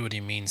exactly what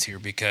he means here,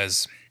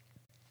 because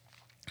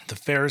the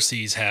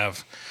Pharisees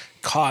have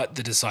caught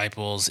the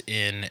disciples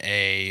in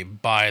a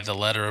by the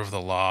letter of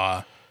the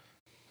law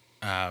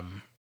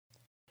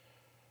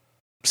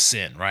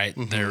sin, right?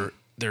 Mm-hmm.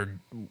 They're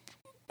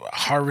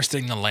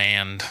harvesting the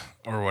land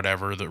or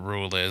whatever the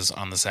rule is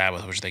on the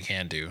Sabbath, which they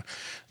can do.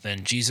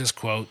 Then Jesus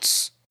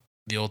quotes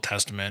the Old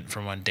Testament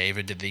from when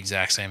David did the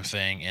exact same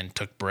thing and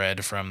took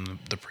bread from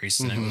the priests,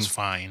 and it was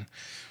fine.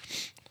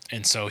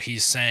 And so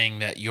he's saying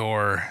that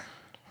your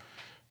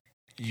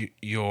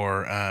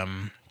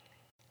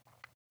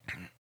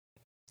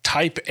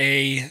type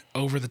A,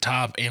 over the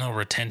top, anal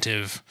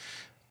retentive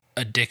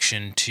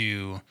addiction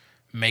to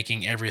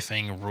making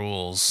everything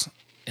rules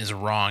is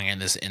wrong in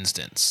this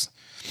instance.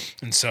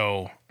 And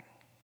so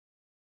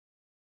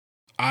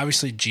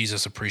obviously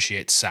Jesus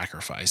appreciates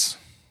sacrifice.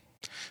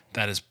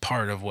 That is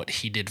part of what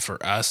he did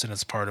for us, and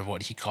it's part of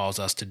what he calls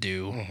us to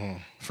do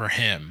for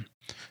him.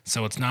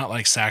 So it's not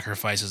like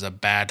sacrifice is a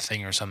bad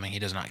thing or something he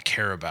does not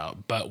care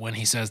about. But when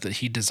he says that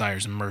he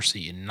desires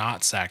mercy and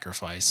not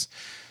sacrifice,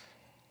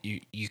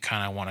 you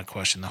kind of want to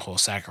question the whole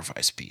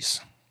sacrifice piece.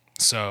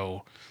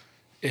 So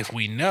if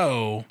we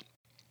know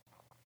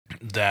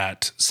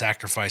that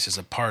sacrifice is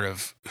a part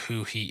of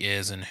who he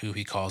is and who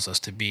he calls us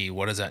to be,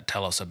 what does that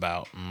tell us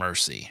about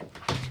mercy?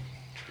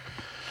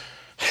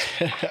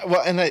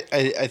 Well, and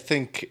I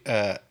think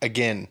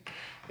again,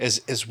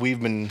 as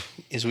we've been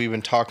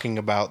talking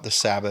about the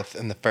Sabbath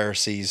and the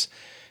Pharisees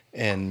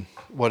and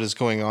what is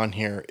going on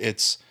here,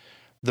 it's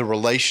the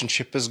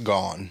relationship is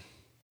gone.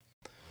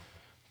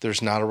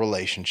 There's not a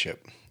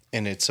relationship,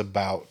 and it's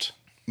about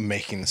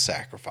making the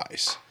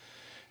sacrifice.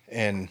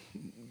 And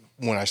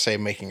when I say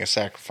making a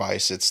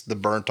sacrifice, it's the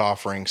burnt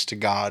offerings to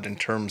God in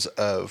terms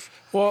of...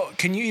 Well,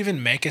 can you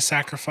even make a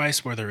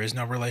sacrifice where there is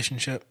no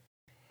relationship?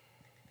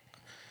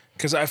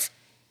 Because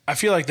I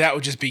feel like that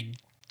would just be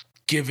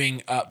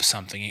giving up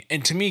something.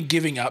 And to me,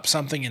 giving up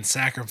something and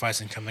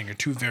sacrificing something are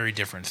two very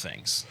different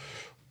things.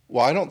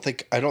 Well, I don't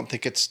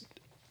think it's...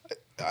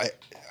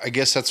 I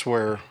guess that's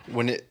where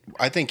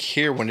I think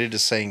here when it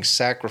is saying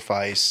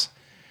sacrifice,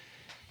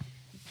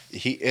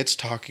 it's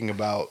talking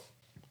about,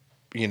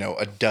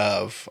 a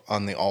dove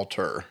on the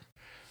altar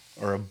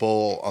or a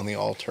bull on the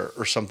altar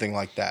or something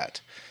like that.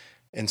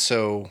 And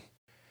so...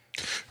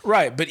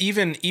 Right, but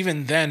even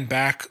then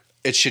back...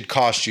 It should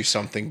cost you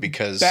something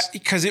because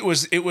it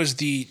was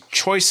the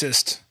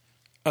choicest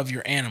of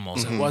your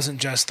animals. Mm-hmm. It wasn't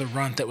just the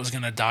runt that was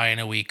going to die in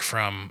a week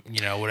from,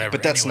 whatever.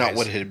 But that's not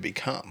what it had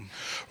become.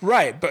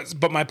 Right,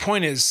 but my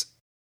point is,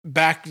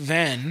 back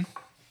then,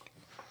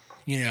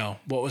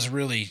 what was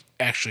really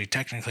actually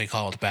technically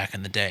called back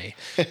in the day,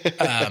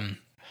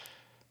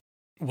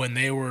 when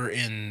they were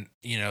in,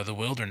 the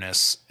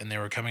wilderness and they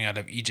were coming out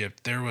of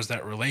Egypt, there was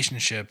that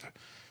relationship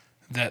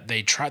that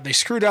they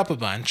screwed up a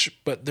bunch,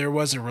 but there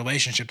was a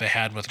relationship they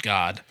had with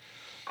God,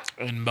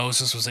 and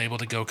Moses was able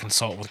to go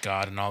consult with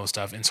God and all this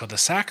stuff. And so the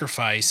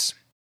sacrifice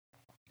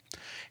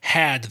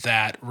had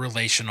that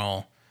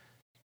relational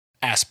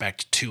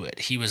aspect to it.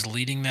 He was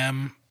leading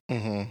them,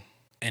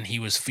 and he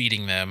was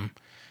feeding them,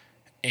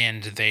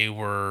 and they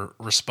were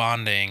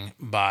responding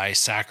by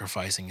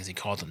sacrificing as he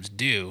called them to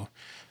do.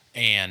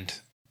 And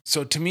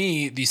so to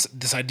me,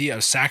 this idea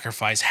of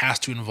sacrifice has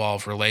to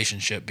involve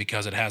relationship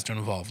because it has to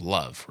involve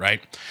love,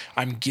 right?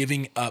 I'm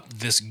giving up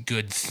this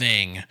good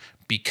thing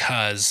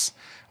because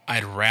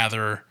I'd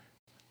rather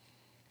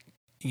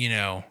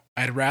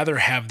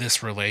have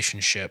this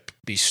relationship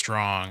be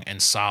strong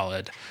and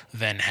solid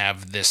than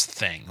have this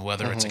thing,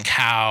 whether it's a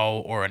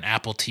cow or an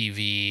Apple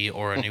TV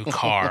or a new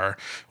car.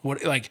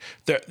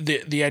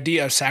 The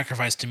idea of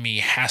sacrifice to me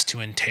has to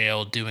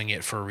entail doing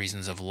it for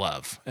reasons of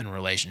love and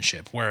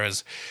relationship,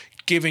 whereas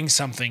giving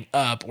something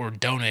up or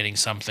donating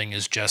something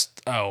is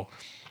just,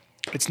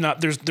 it's not,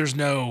 there's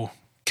no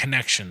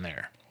connection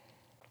there.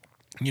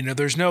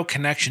 There's no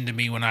connection to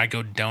me when I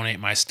go donate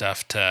my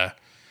stuff to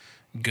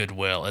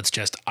Goodwill. It's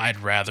just, I'd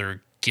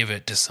rather give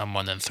it to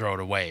someone than throw it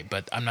away,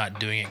 but I'm not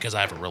doing it because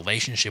I have a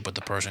relationship with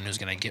the person who's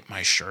going to get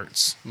my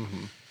shirts.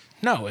 Mm-hmm.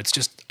 No, it's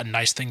just, a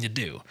nice thing to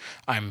do.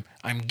 I'm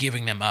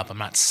giving them up. I'm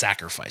not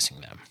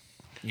sacrificing them,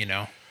 you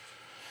know?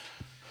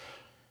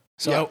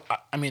 So, Yeah.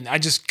 I mean, I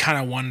just kind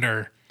of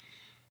wonder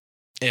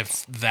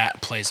if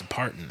that plays a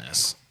part in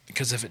this.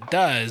 Because if it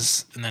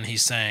does, and then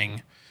he's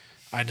saying,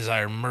 I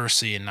desire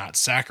mercy and not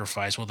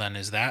sacrifice, well, then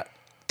is that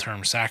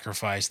term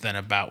sacrifice then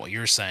about what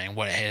you're saying,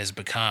 what it has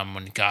become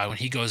when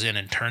he goes in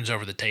and turns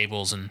over the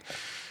tables and,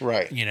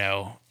 Right. you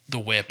know, the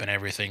whip and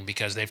everything,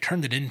 because they've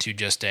turned it into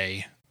just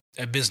a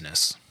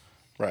business.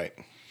 Right.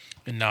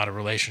 And not a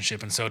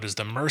relationship. And so does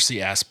the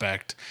mercy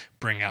aspect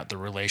bring out the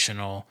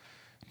relational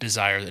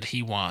desire that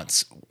he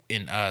wants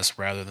in us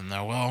rather than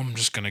the, well, I'm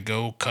just going to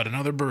go cut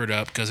another bird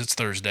up because it's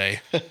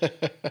Thursday.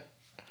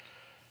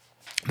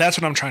 That's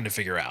what I'm trying to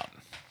figure out.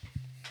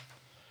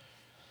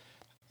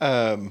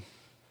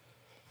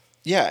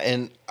 Yeah,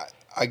 and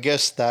I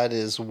guess that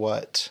is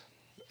what,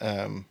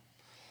 I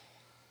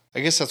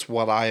guess that's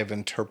what I have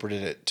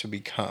interpreted it to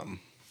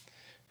become,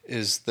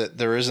 is that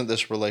there isn't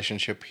this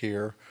relationship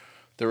here.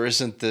 There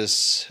isn't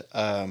this,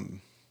 I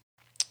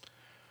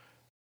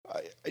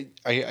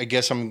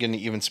guess I'm going to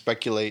even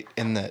speculate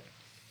in that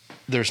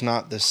there's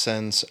not this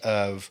sense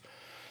of,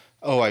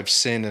 oh, I've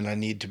sinned and I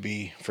need to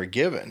be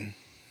forgiven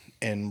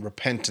and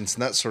repentance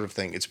and that sort of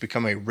thing. It's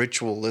become a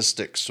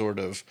ritualistic sort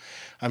of,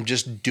 I'm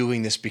just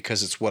doing this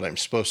because it's what I'm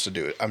supposed to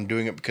do. I'm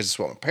doing it because it's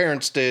what my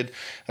parents did.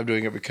 I'm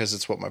doing it because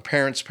it's what my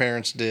parents'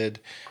 parents did.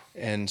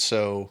 And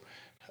so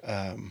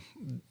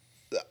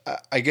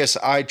I guess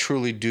I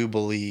truly do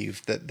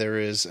believe that there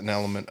is an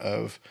element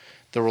of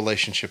the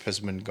relationship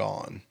has been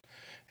gone.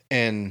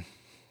 And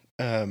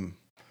I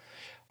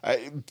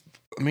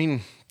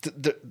mean,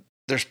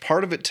 there's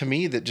part of it to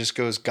me that just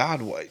goes,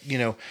 God, what, you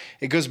know,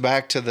 it goes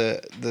back to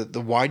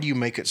the why do you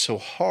make it so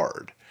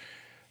hard?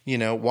 You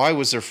know, why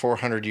was there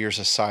 400 years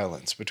of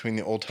silence between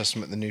the Old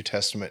Testament and the New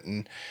Testament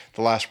and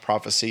the last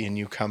prophecy and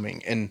you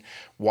coming? And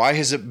why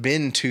has it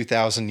been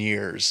 2,000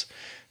 years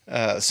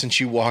since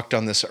you walked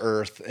on this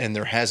earth and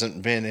there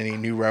hasn't been any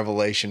new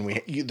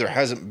revelation? There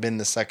hasn't been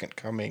the second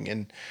coming.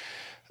 And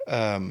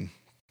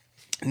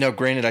now,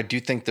 granted, I do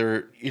think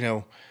there, you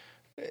know,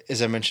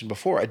 as I mentioned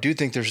before, I do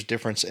think there's a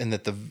difference in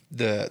that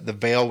the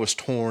veil was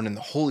torn and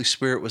the Holy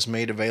Spirit was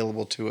made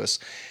available to us,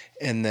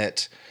 and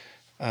that,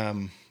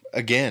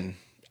 again,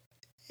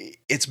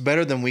 it's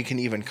better than we can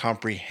even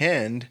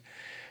comprehend.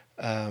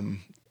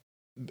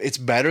 It's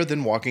better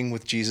than walking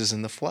with Jesus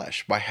in the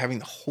flesh by having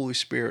the Holy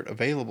Spirit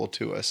available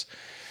to us.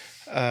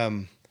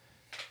 But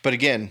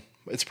again,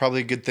 it's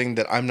probably a good thing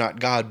that I'm not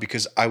God,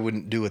 because I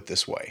wouldn't do it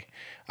this way.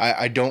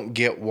 I don't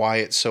get why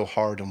it's so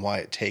hard and why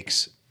it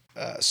takes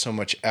so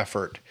much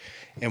effort,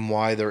 and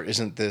why there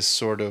isn't this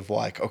sort of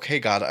like, okay,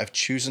 God, I've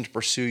chosen to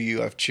pursue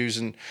you. I've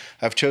chosen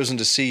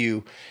to see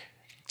you.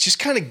 Just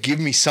kind of give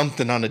me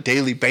something on a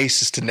daily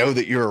basis to know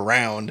that you're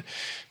around.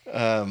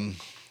 And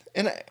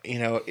you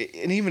know,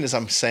 and even as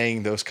I'm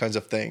saying those kinds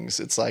of things,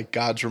 it's like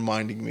God's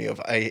reminding me of,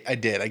 I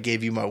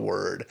gave you my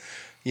word,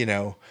 you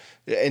know,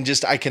 and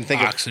just, I can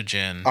think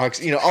oxygen,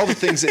 you know, all the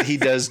things that he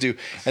does do.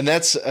 And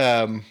that's,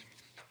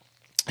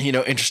 you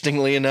know,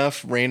 interestingly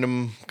enough,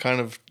 random kind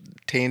of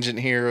tangent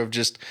here of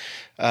just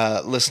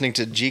listening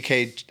to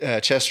G.K.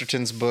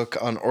 Chesterton's book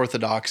on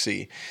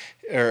orthodoxy,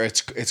 or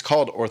it's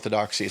called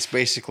Orthodoxy. It's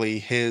basically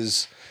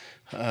his,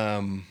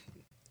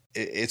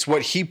 it's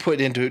what he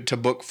put into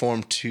book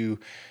form to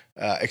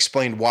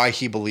explain why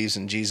he believes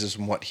in Jesus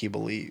and what he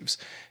believes.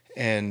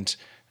 And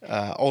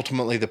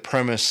ultimately, the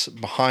premise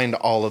behind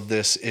all of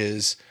this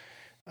is,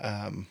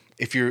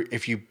 if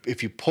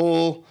you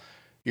pull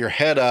your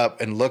head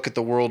up and look at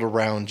the world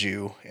around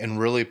you and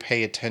really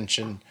pay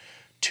attention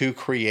to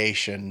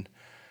creation,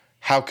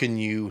 how can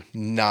you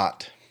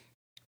not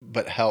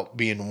but help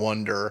be in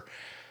wonder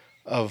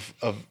of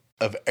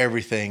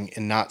everything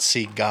and not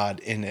see God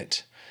in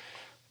it?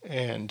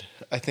 And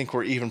I think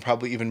we're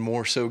probably even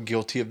more so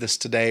guilty of this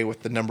today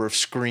with the number of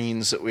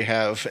screens that we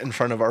have in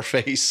front of our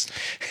face.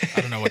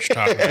 I don't know what you're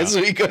talking about. As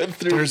we go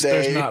through the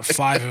day. There's not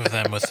 5 of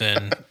them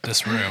within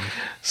this room.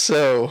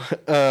 So,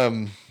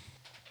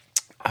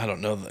 I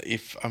don't know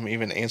if I'm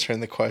even answering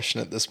the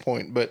question at this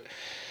point, but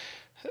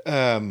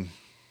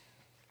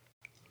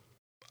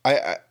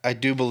I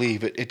do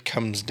believe it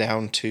comes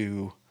down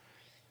to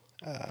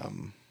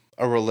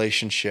a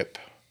relationship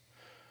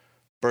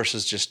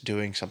versus just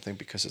doing something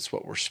because it's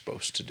what we're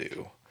supposed to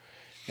do.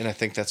 And I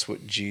think that's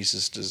what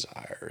Jesus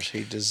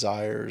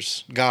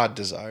desires. God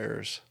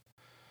desires.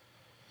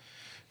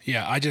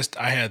 Yeah, I just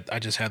had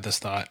this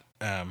thought.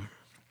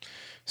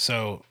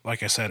 So,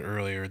 like I said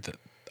earlier, that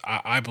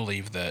I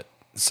believe that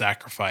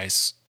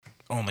sacrifice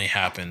only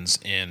happens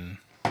in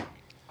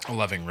a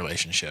loving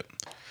relationship.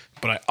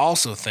 But I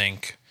also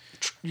think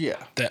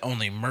that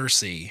only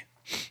mercy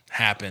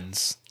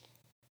happens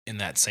in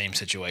that same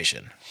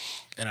situation.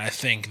 And I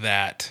think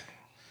that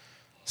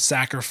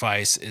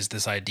sacrifice is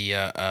this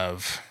idea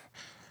of,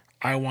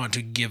 I want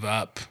to give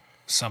up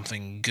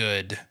something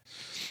good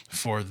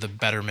for the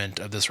betterment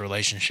of this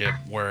relationship,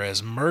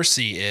 whereas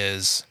mercy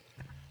is,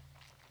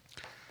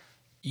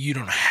 you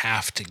don't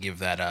have to give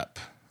that up.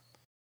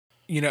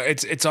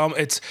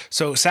 it's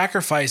so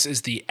sacrifice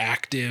is the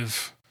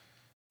active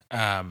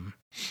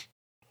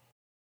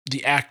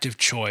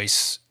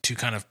choice to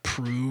kind of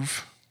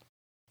prove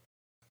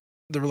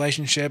the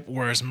relationship,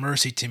 whereas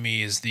mercy to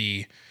me is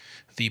the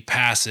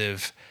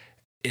passive,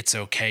 it's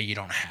okay, you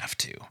don't have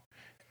to.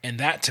 And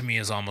that to me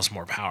is almost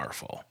more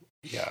powerful.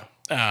 Yeah.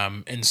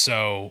 And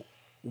so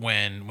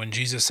when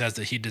Jesus says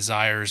that he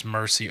desires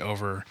mercy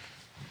over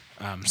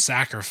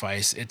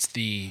sacrifice,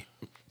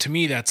 to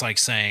me that's like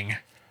saying,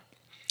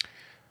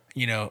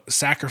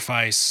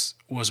 sacrifice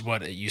was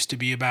what it used to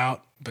be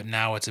about, but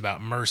now it's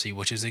about mercy,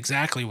 which is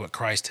exactly what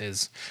Christ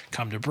has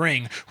come to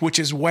bring, which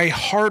is way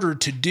harder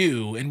to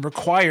do and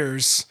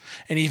requires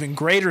an even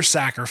greater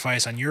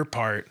sacrifice on your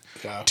part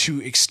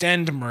to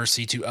extend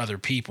mercy to other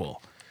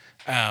people.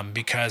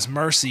 Because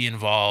mercy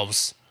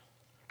involves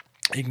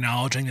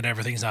acknowledging that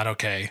everything's not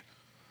okay,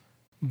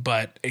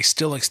 but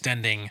still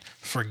extending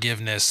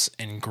forgiveness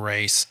and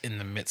grace in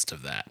the midst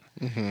of that.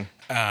 Mm-hmm.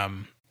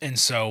 And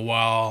so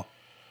while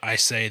I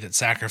say that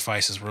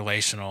sacrifice is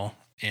relational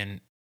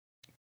and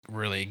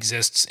really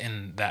exists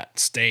in that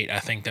state, I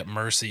think that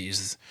mercy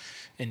is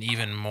an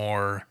even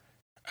more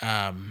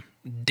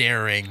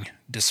daring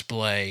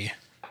display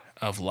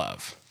of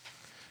love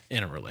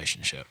in a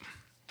relationship.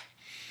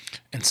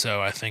 And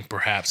so I think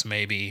perhaps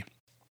maybe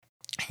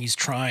he's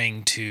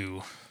trying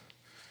to,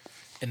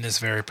 in this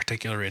very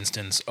particular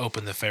instance,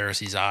 open the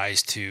Pharisees'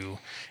 eyes to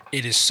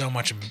it is so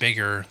much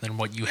bigger than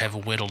what you have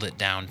whittled it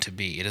down to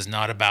be. It is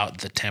not about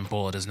the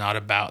temple. It is not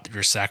about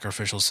your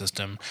sacrificial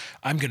system.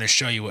 I'm going to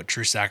show you what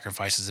true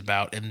sacrifice is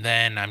about, and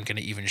then I'm going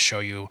to even show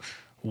you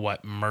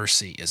what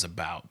mercy is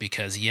about.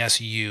 Because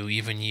yes,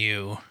 even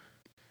you,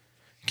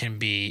 can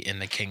be in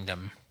the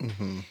kingdom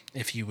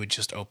if you would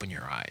just open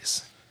your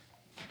eyes.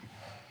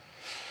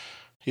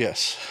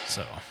 Yes.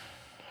 So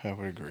I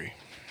would agree.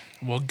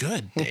 Well,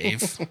 good,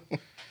 Dave.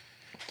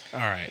 All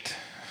right.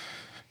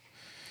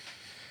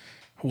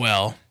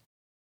 Well,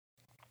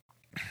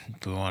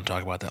 do we want to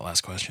talk about that last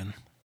question?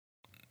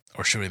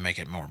 Or should we make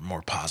it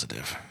more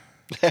positive?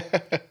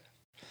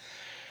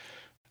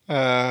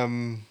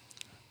 Pardon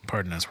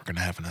us, we're going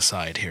to have an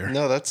aside here.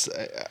 No, that's...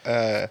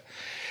 I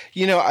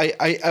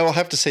will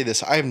have to say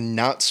this. I have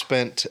not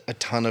spent a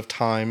ton of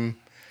time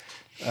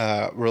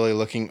really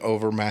looking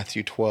over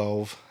Matthew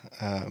 12.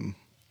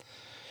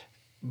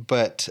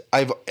 But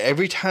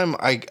every time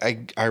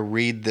I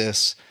read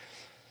this,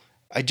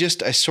 I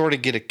sort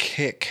of get a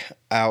kick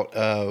out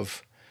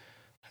of,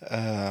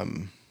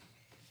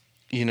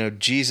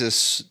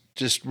 Jesus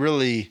just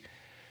really,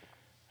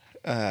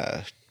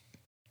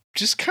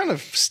 just kind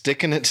of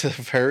sticking it to the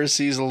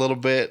Pharisees a little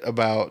bit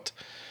about,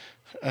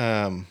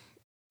 have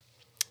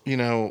you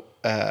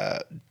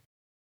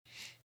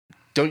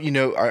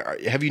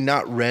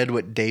not read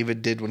what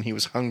David did when he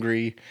was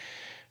hungry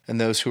and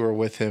those who were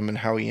with him, and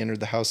how he entered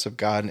the house of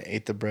God and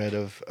ate the bread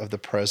of the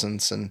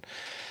presence? And,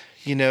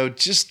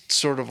 just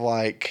sort of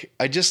like,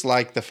 I just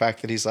like the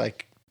fact that he's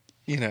like,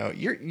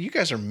 you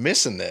guys are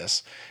missing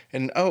this.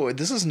 And,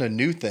 this isn't a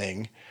new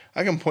thing.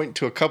 I can point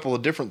to a couple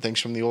of different things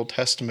from the Old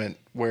Testament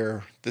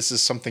where this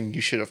is something you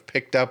should have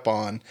picked up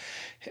on.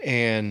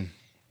 And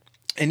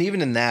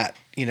even in that,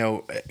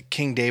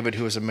 King David,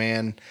 who was a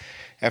man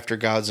after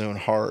God's own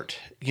heart,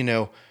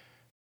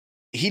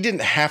 he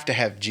didn't have to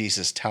have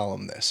Jesus tell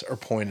him this or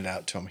point it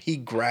out to him. He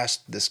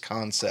grasped this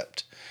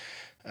concept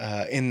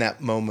in that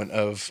moment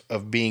of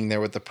being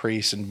there with the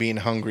priest and being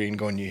hungry and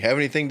going, "You have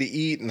anything to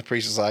eat?" And the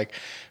priest is like,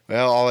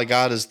 "Well, all I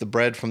got is the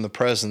bread from the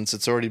presence.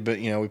 It's already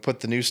been, we put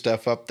the new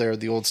stuff up there.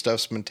 The old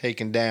stuff's been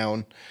taken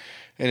down,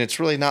 and it's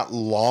really not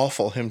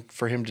lawful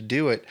for him to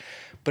do it."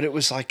 But it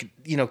was like,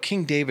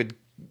 King David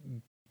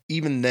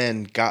even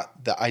then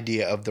got the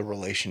idea of the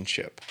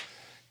relationship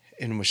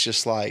and was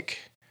just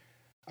like,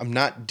 I'm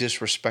not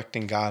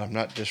disrespecting God. I'm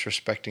not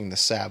disrespecting the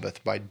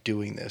Sabbath by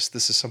doing this.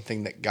 This is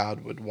something that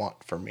God would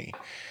want for me.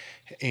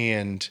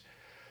 And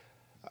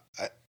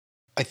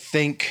I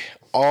think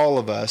all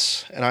of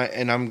us, and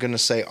I'm going to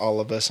say all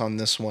of us on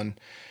this one,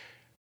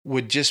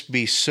 would just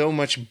be so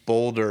much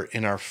bolder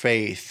in our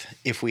faith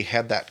if we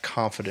had that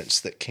confidence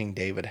that King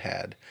David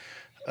had,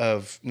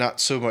 of not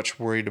so much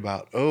worried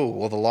about, the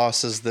law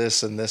says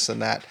this and this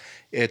and that.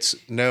 It's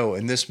no,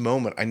 in this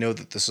moment, I know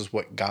that this is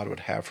what God would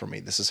have for me.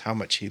 This is how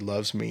much he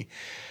loves me.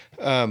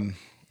 I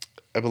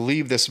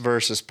believe this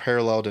verse is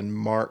paralleled in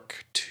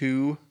Mark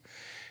 2,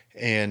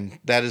 and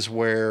that is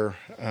where,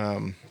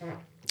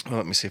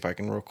 let me see if I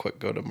can real quick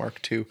go to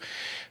Mark 2.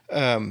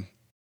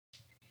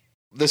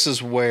 This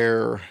is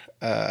where,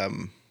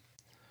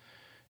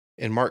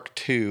 in Mark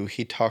 2,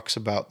 he talks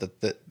about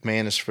that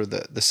man is for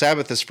the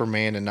Sabbath is for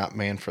man and not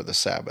man for the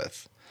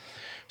Sabbath.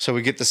 So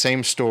we get the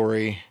same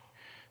story.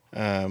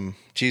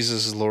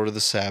 Jesus is Lord of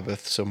the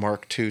Sabbath. So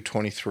Mark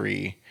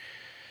 2:23,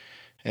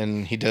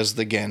 and he does it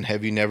again.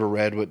 Have you never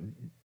read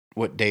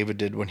what David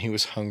did when he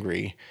was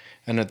hungry?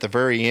 And at the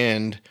very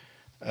end,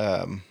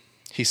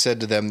 he said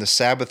to them, the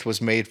Sabbath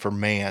was made for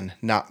man,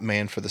 not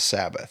man for the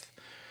Sabbath.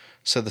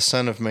 So the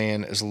Son of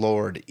Man is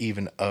Lord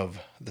even of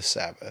the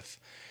Sabbath.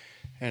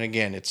 And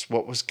again, it's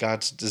what was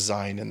God's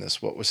design in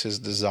this? What was his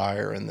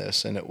desire in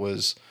this? And it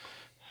was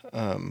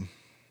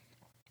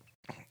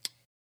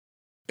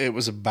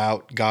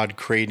about God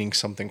creating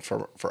something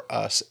for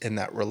us in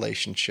that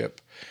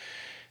relationship,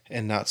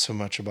 and not so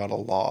much about a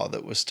law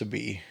that was to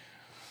be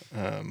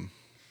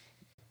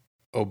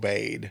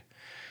obeyed.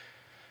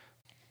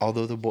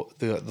 Although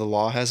the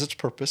law has its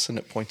purpose and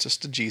it points us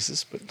to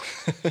Jesus, but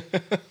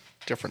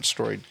different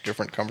story,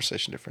 different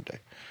conversation, different day.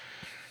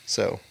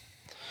 So,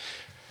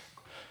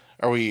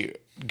 are we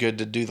good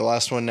to do the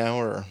last one now,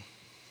 or?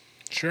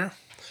 Sure.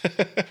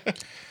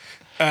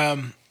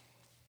 I'm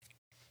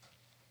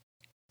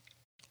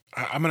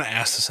going to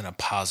ask this in a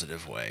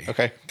positive way.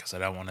 Okay. Because I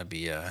don't want to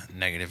be a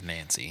negative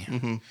Nancy.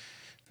 Mm-hmm.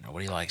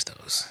 Nobody likes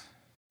those.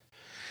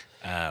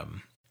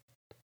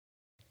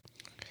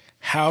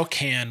 How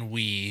can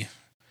we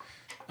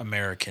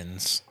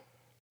Americans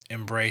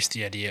embrace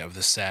the idea of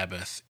the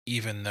Sabbath,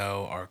 even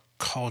though our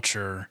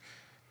culture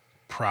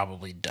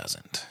probably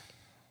doesn't?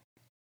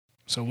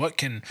 So what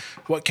can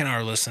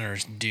our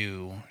listeners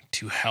do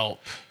to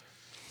help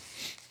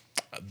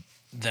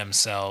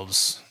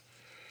themselves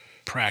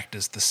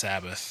practice the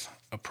Sabbath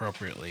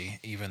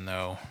appropriately, even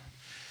though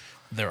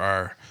there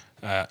are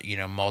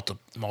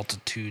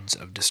multitudes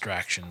of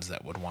distractions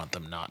that would want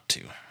them not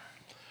to?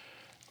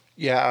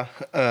 Yeah,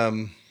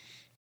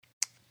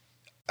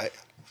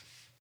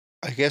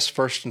 I guess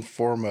first and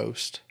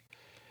foremost,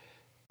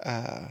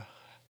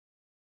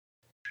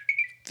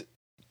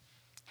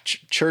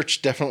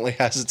 church definitely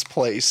has its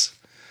place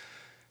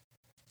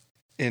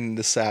in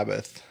the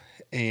Sabbath,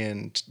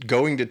 and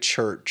going to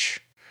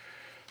church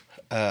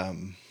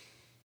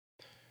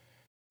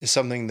is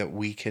something that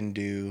we can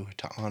do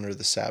to honor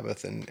the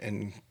Sabbath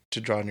and to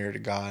draw near to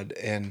God.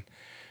 And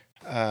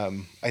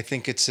I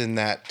think it's in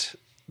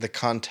the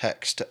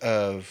context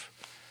of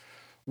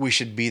we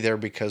should be there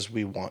because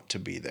we want to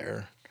be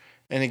there.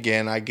 And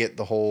again, I get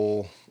the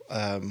whole,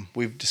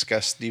 we've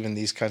discussed even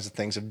these kinds of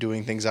things of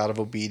doing things out of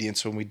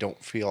obedience when we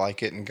don't feel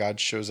like it, and God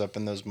shows up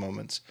in those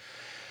moments.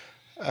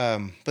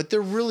 But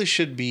there really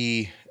should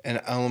be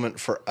an element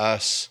for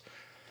us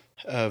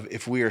of,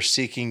 if we are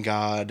seeking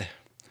God,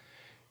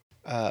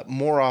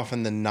 more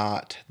often than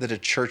not, that a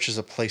church is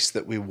a place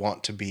that we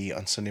want to be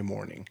on Sunday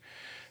morning.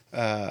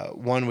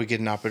 One, we get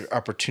an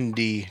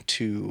opportunity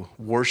to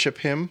worship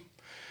him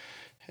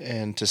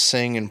and to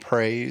sing and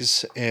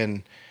praise.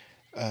 And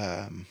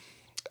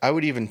I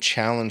would even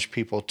challenge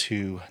people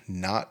to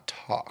not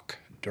talk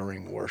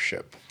during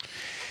worship.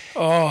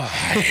 Oh,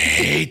 I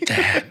hate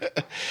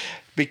that.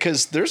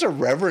 Because there's a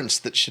reverence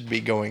that should be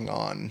going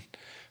on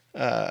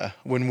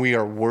when we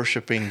are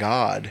worshiping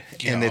God.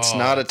 And it's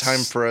not a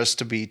time for us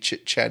to be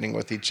chit-chatting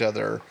with each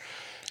other.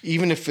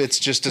 Even if it's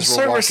just as we're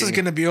walking. The service is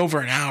going to be over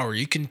an hour.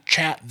 You can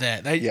chat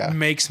that. That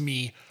makes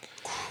me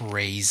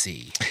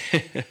crazy.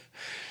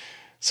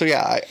 So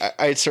yeah,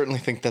 I certainly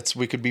think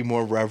we could be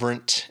more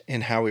reverent in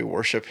how we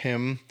worship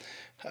him.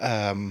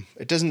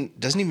 It doesn't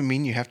even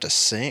mean you have to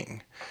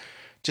sing.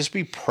 Just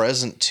be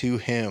present to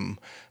him.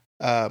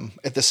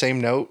 At the same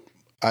note,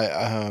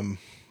 I'm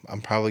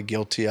probably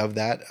guilty of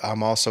that.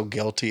 I'm also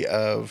guilty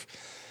of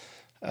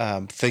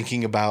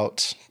thinking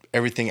about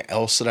everything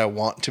else that I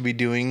want to be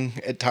doing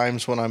at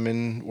times when I'm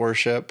in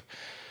worship.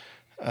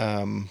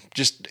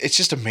 It's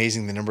just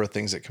amazing the number of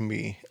things that can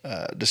be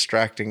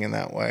distracting in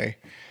that way.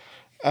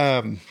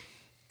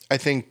 I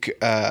think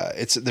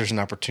there's an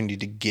opportunity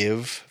to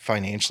give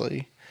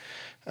financially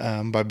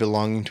by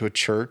belonging to a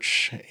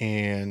church,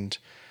 and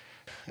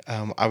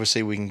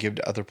obviously we can give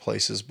to other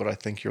places, but I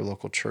think your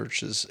local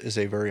church is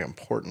a very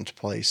important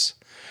place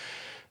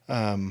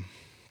to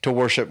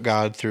worship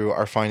God through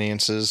our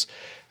finances.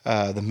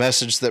 The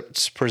message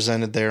that's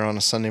presented there on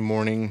a Sunday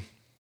morning,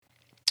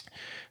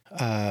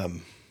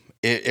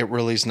 it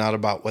really is not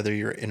about whether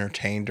you're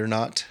entertained or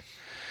not.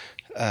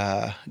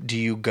 Do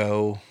you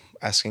go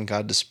asking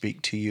God to speak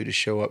to you, to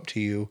show up to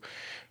you,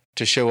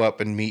 to show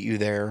up and meet you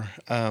there?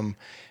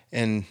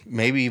 And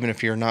maybe even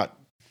if you're not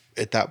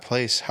at that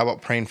place, how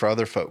about praying for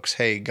other folks?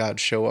 Hey, God,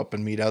 show up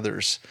and meet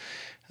others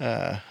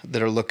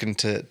that are looking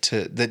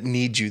that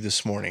need you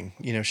this morning.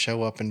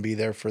 Show up and be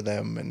there for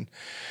them.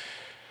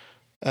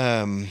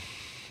 And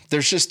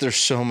there's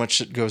so much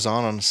that goes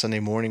on a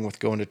Sunday morning with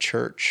going to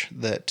church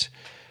that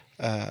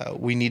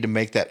we need to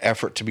make that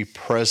effort to be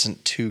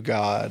present to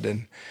God.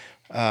 And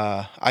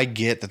I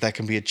get that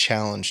can be a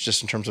challenge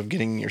just in terms of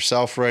getting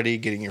yourself ready,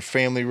 getting your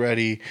family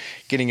ready,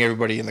 getting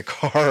everybody in the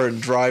car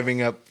and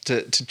driving up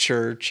to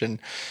church and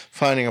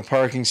finding a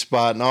parking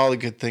spot and all the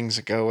good things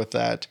that go with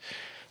that.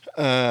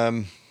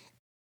 And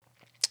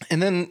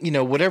then,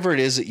 whatever it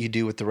is that you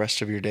do with the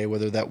rest of your day,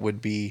 whether that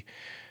would be,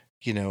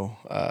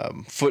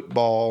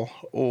 football,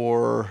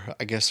 or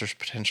I guess there's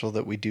potential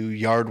that we do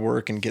yard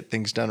work and get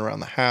things done around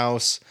the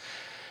house,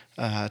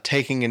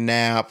 taking a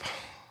nap,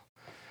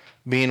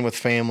 being with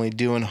family,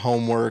 doing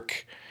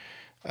homework,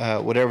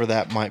 whatever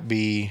that might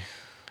be.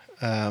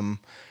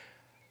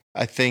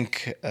 I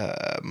think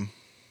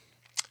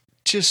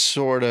just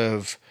sort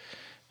of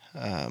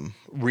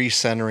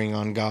recentering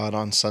on God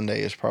on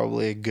Sunday is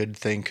probably a good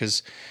thing,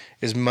 because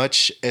as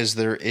much as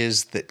there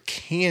is that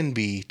can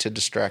be to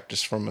distract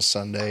us from a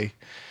Sunday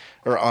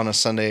or on a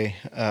Sunday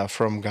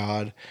from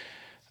God.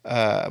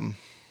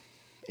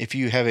 If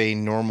you have a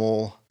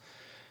normal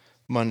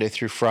Monday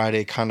through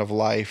Friday kind of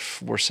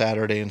life where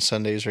Saturday and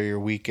Sundays are your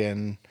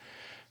weekend,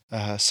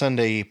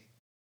 Sunday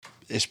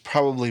is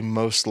probably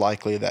most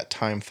likely that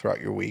time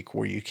throughout your week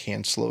where you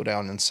can slow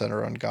down and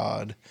center on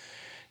God,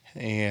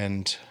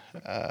 and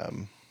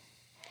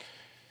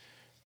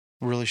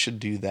really should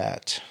do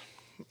that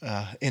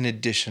in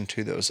addition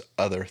to those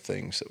other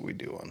things that we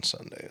do on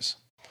Sundays.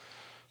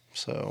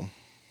 So,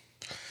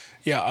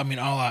 yeah, I mean,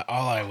 all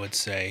I would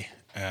say,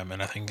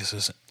 and I think this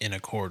is in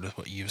accord with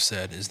what you've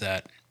said, is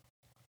that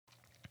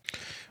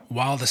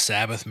while the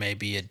Sabbath may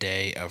be a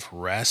day of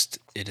rest,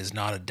 it is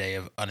not a day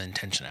of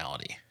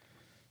unintentionality.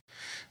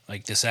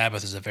 Like, the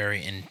Sabbath is a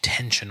very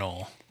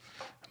intentional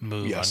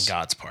move on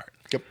God's part.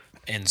 Yep.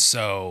 And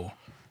so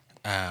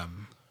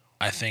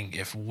I think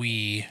if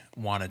we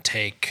want to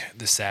take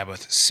the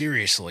Sabbath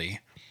seriously,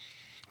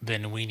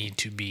 then we need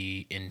to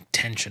be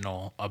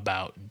intentional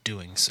about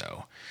doing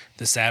so.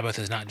 The Sabbath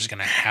is not just going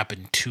to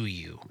happen to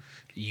you.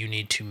 You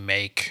need to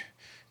make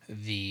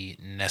the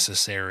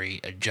necessary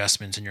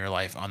adjustments in your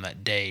life on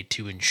that day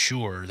to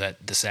ensure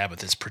that the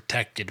Sabbath is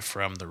protected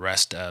from the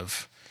rest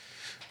of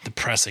the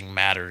pressing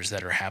matters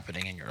that are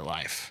happening in your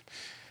life.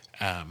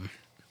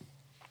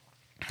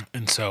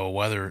 And so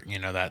whether,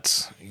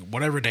 that's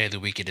whatever day of the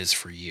week it is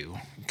for you,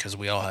 because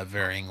we all have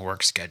varying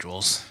work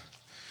schedules.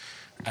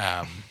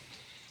 I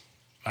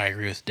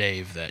agree with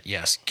Dave that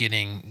yes,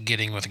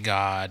 getting with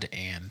God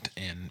and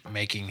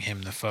making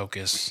him the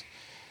focus,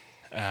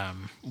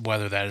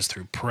 whether that is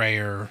through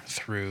prayer,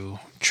 through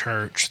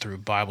church, through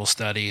Bible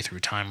study, through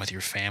time with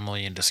your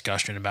family and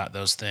discussion about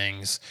those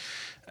things,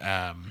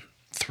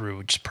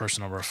 through just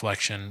personal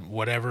reflection,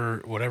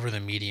 whatever the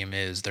medium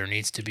is, there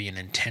needs to be an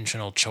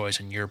intentional choice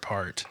on your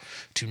part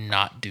to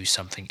not do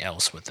something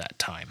else with that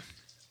time.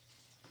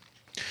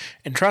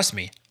 And trust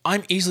me,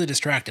 I'm easily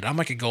distracted. I'm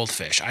like a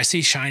goldfish. I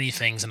see shiny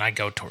things and I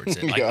go towards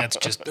it. Like that's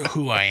just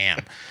who I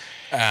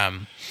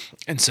am.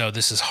 And so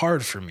this is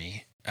hard for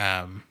me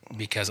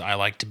because I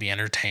like to be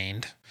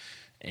entertained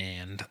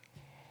and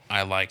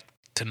I like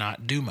to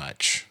not do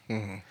much.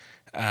 Mm-hmm.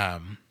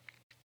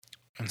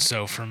 And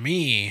so for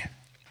me,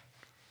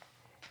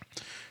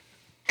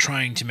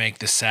 trying to make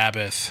the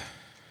Sabbath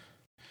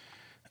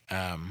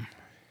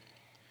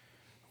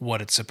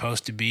what it's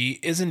supposed to be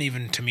isn't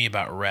even to me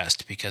about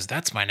rest, because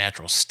that's my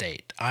natural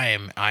state. I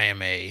am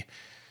a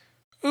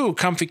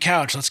comfy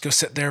couch, let's go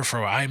sit there for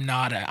a while.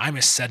 I'm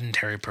a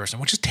sedentary person,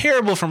 which is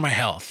terrible for my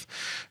health.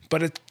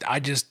 But I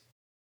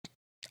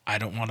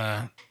don't want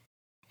to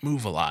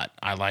move a lot.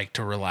 I like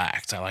to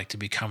relax. I like to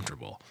be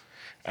comfortable.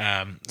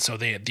 So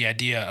the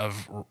idea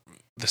of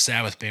the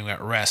Sabbath being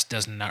at rest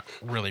does not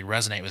really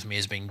resonate with me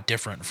as being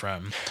different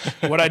from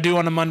what I do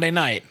on a Monday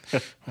night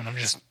when I'm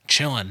just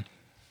chilling.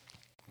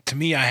 To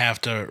me, I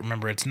have to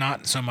remember it's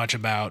not so much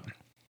about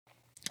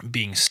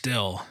being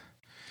still,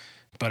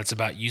 but it's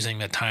about using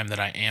the time that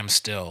I am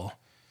still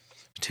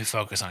to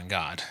focus on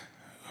God,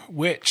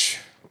 which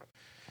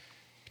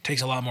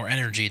takes a lot more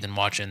energy than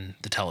watching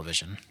the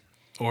television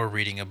or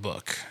reading a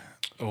book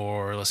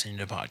or listening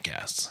to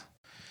podcasts.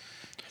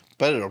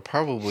 But it'll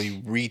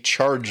probably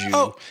recharge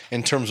you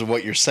in terms of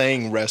what you're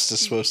saying rest is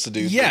supposed to do.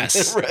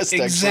 Yes,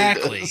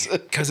 exactly.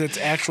 Because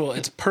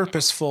it's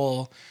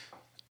purposeful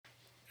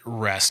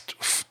rest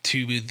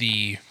to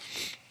the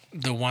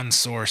one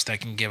source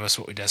that can give us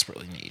what we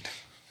desperately need.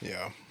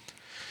 Yeah.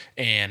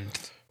 And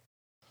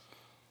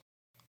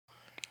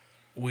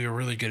we are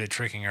really good at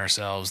tricking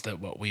ourselves that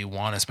what we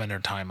want to spend our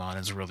time on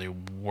is really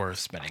worth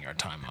spending our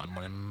time on,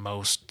 when in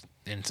most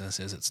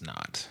instances it's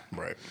not.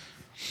 Right.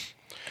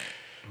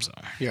 So.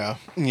 Yeah.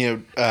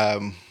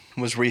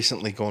 Was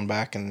recently going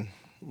back and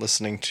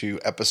listening to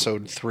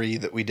episode 3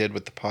 that we did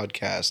with the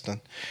podcast,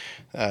 and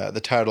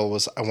the title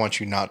was "I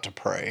Want You Not to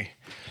Pray."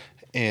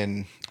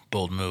 And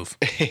bold move.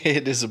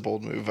 It is a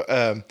bold move.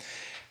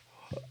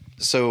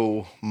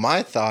 So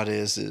my thought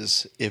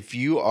is if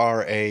you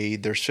are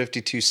there's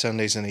 52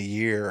 Sundays in a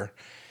year,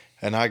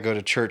 and I go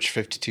to church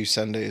 52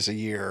 Sundays a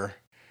year,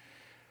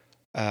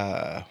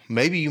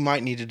 maybe you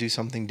might need to do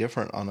something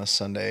different on a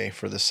Sunday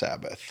for the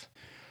Sabbath.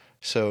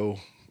 So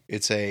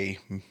it's I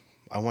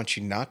want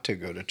you not to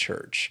go to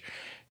church.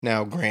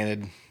 Now,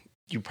 granted,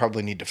 you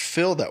probably need to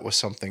fill that with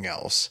something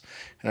else.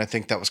 And I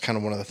think that was kind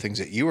of one of the things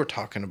that you were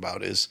talking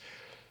about is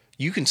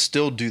you can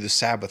still do the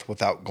Sabbath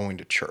without going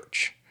to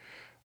church.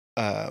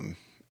 And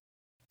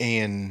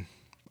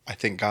I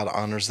think God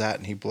honors that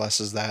and he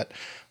blesses that.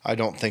 I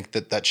don't think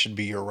that should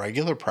be your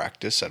regular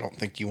practice. I don't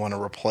think you want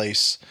to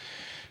replace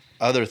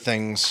other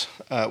things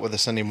with a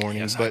Sunday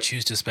morning. Yes, but I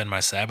choose to spend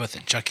my Sabbath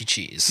at Chuck E.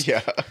 Cheese.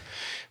 Yeah.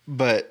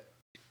 But,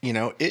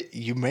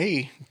 you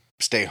may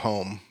stay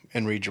home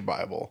and read your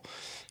Bible.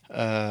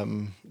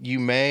 You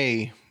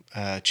may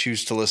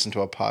choose to listen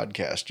to a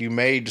podcast. You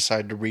may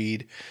decide to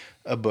read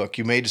a book.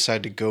 You may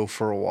decide to go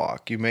for a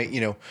walk. You may,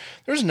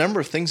 there's a number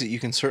of things that you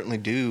can certainly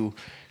do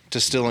to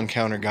still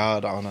encounter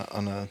God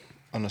on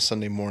on a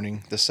Sunday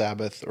morning, the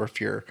Sabbath, or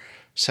if you're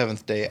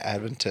Seventh-day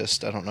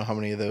Adventist. I don't know how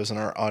many of those in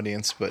our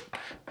audience, but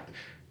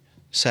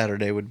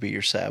Saturday would be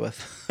your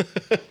Sabbath.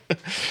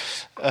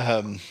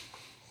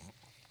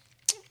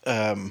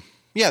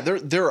 Yeah,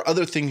 there are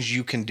other things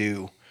you can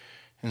do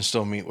and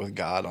still meet with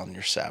God on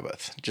your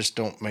Sabbath. Just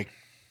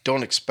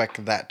don't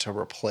expect that to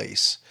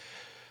replace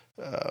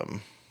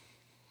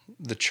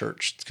the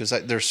church, because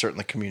there's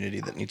certainly community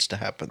that needs to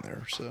happen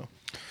there. So,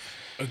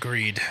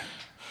 agreed.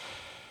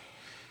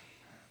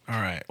 All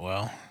right.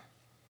 Well,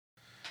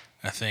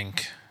 I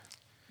think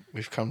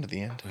we've come to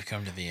the end. We've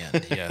come to the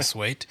end. Yes.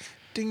 Wait.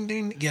 Ding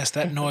ding. Yes,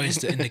 that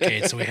noise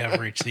indicates we have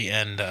reached the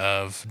end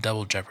of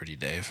Double Jeopardy,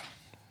 Dave.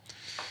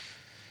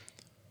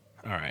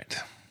 All right.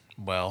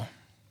 Well,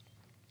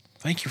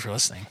 thank you for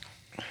listening.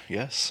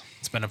 Yes.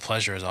 It's been a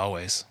pleasure as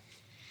always.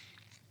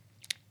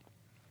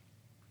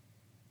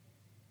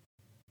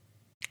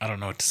 I don't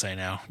know what to say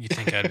now. You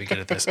think I'd be good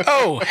at this.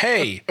 Oh,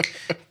 hey.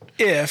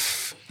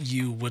 If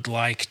you would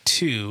like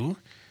to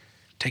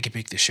take a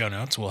peek at the show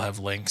notes, we'll have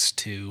links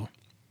to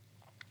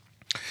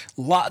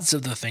lots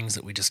of the things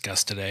that we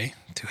discussed today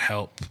to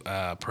help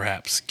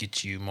perhaps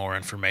get you more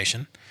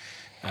information.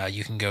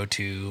 You can go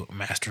to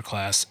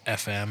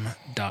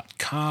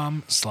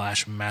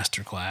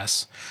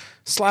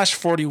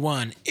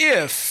masterclassfm.com/masterclass/41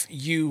 if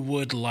you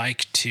would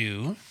like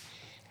to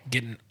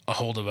get a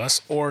hold of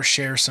us or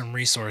share some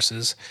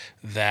resources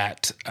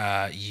that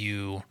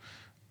you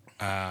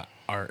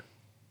are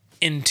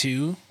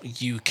into.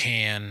 You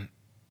can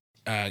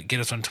get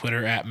us on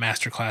Twitter at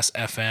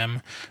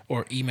MasterclassFM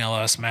or email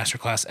us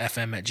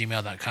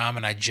masterclassfm@gmail.com.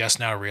 And I just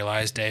now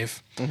realized,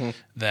 Dave,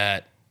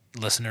 that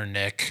listener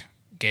Nick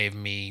gave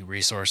me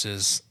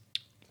resources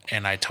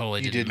and I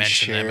totally didn't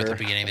mention them at the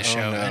beginning of the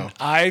show. No. And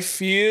I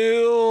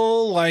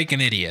feel like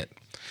an idiot.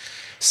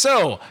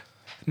 So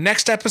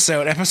next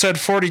episode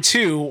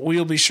 42,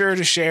 we'll be sure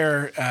to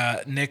share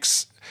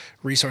Nick's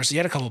resources. He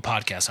had a couple of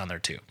podcasts on there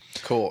too.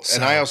 Cool.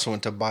 And I also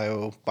went to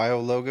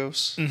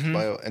BioLogos,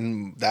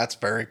 and that's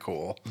very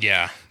cool.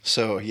 Yeah.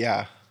 So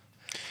yeah,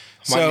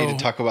 might need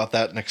to talk about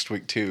that next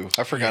week too.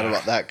 I forgot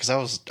about that because I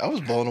was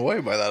blown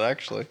away by that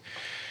actually.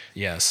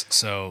 Yes.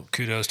 So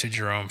kudos to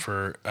Jerome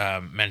for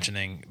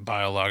mentioning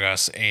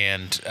BioLogos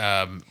and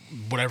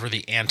whatever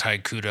the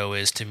anti-kudo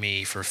is to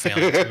me for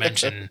failing to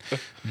mention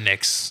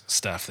Nick's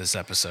stuff this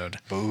episode.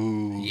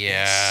 Boo.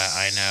 Yeah,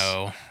 I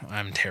know.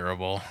 I'm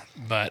terrible.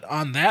 But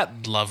on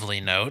that lovely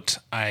note,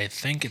 I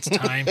think it's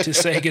time to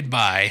say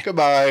goodbye.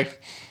 Goodbye.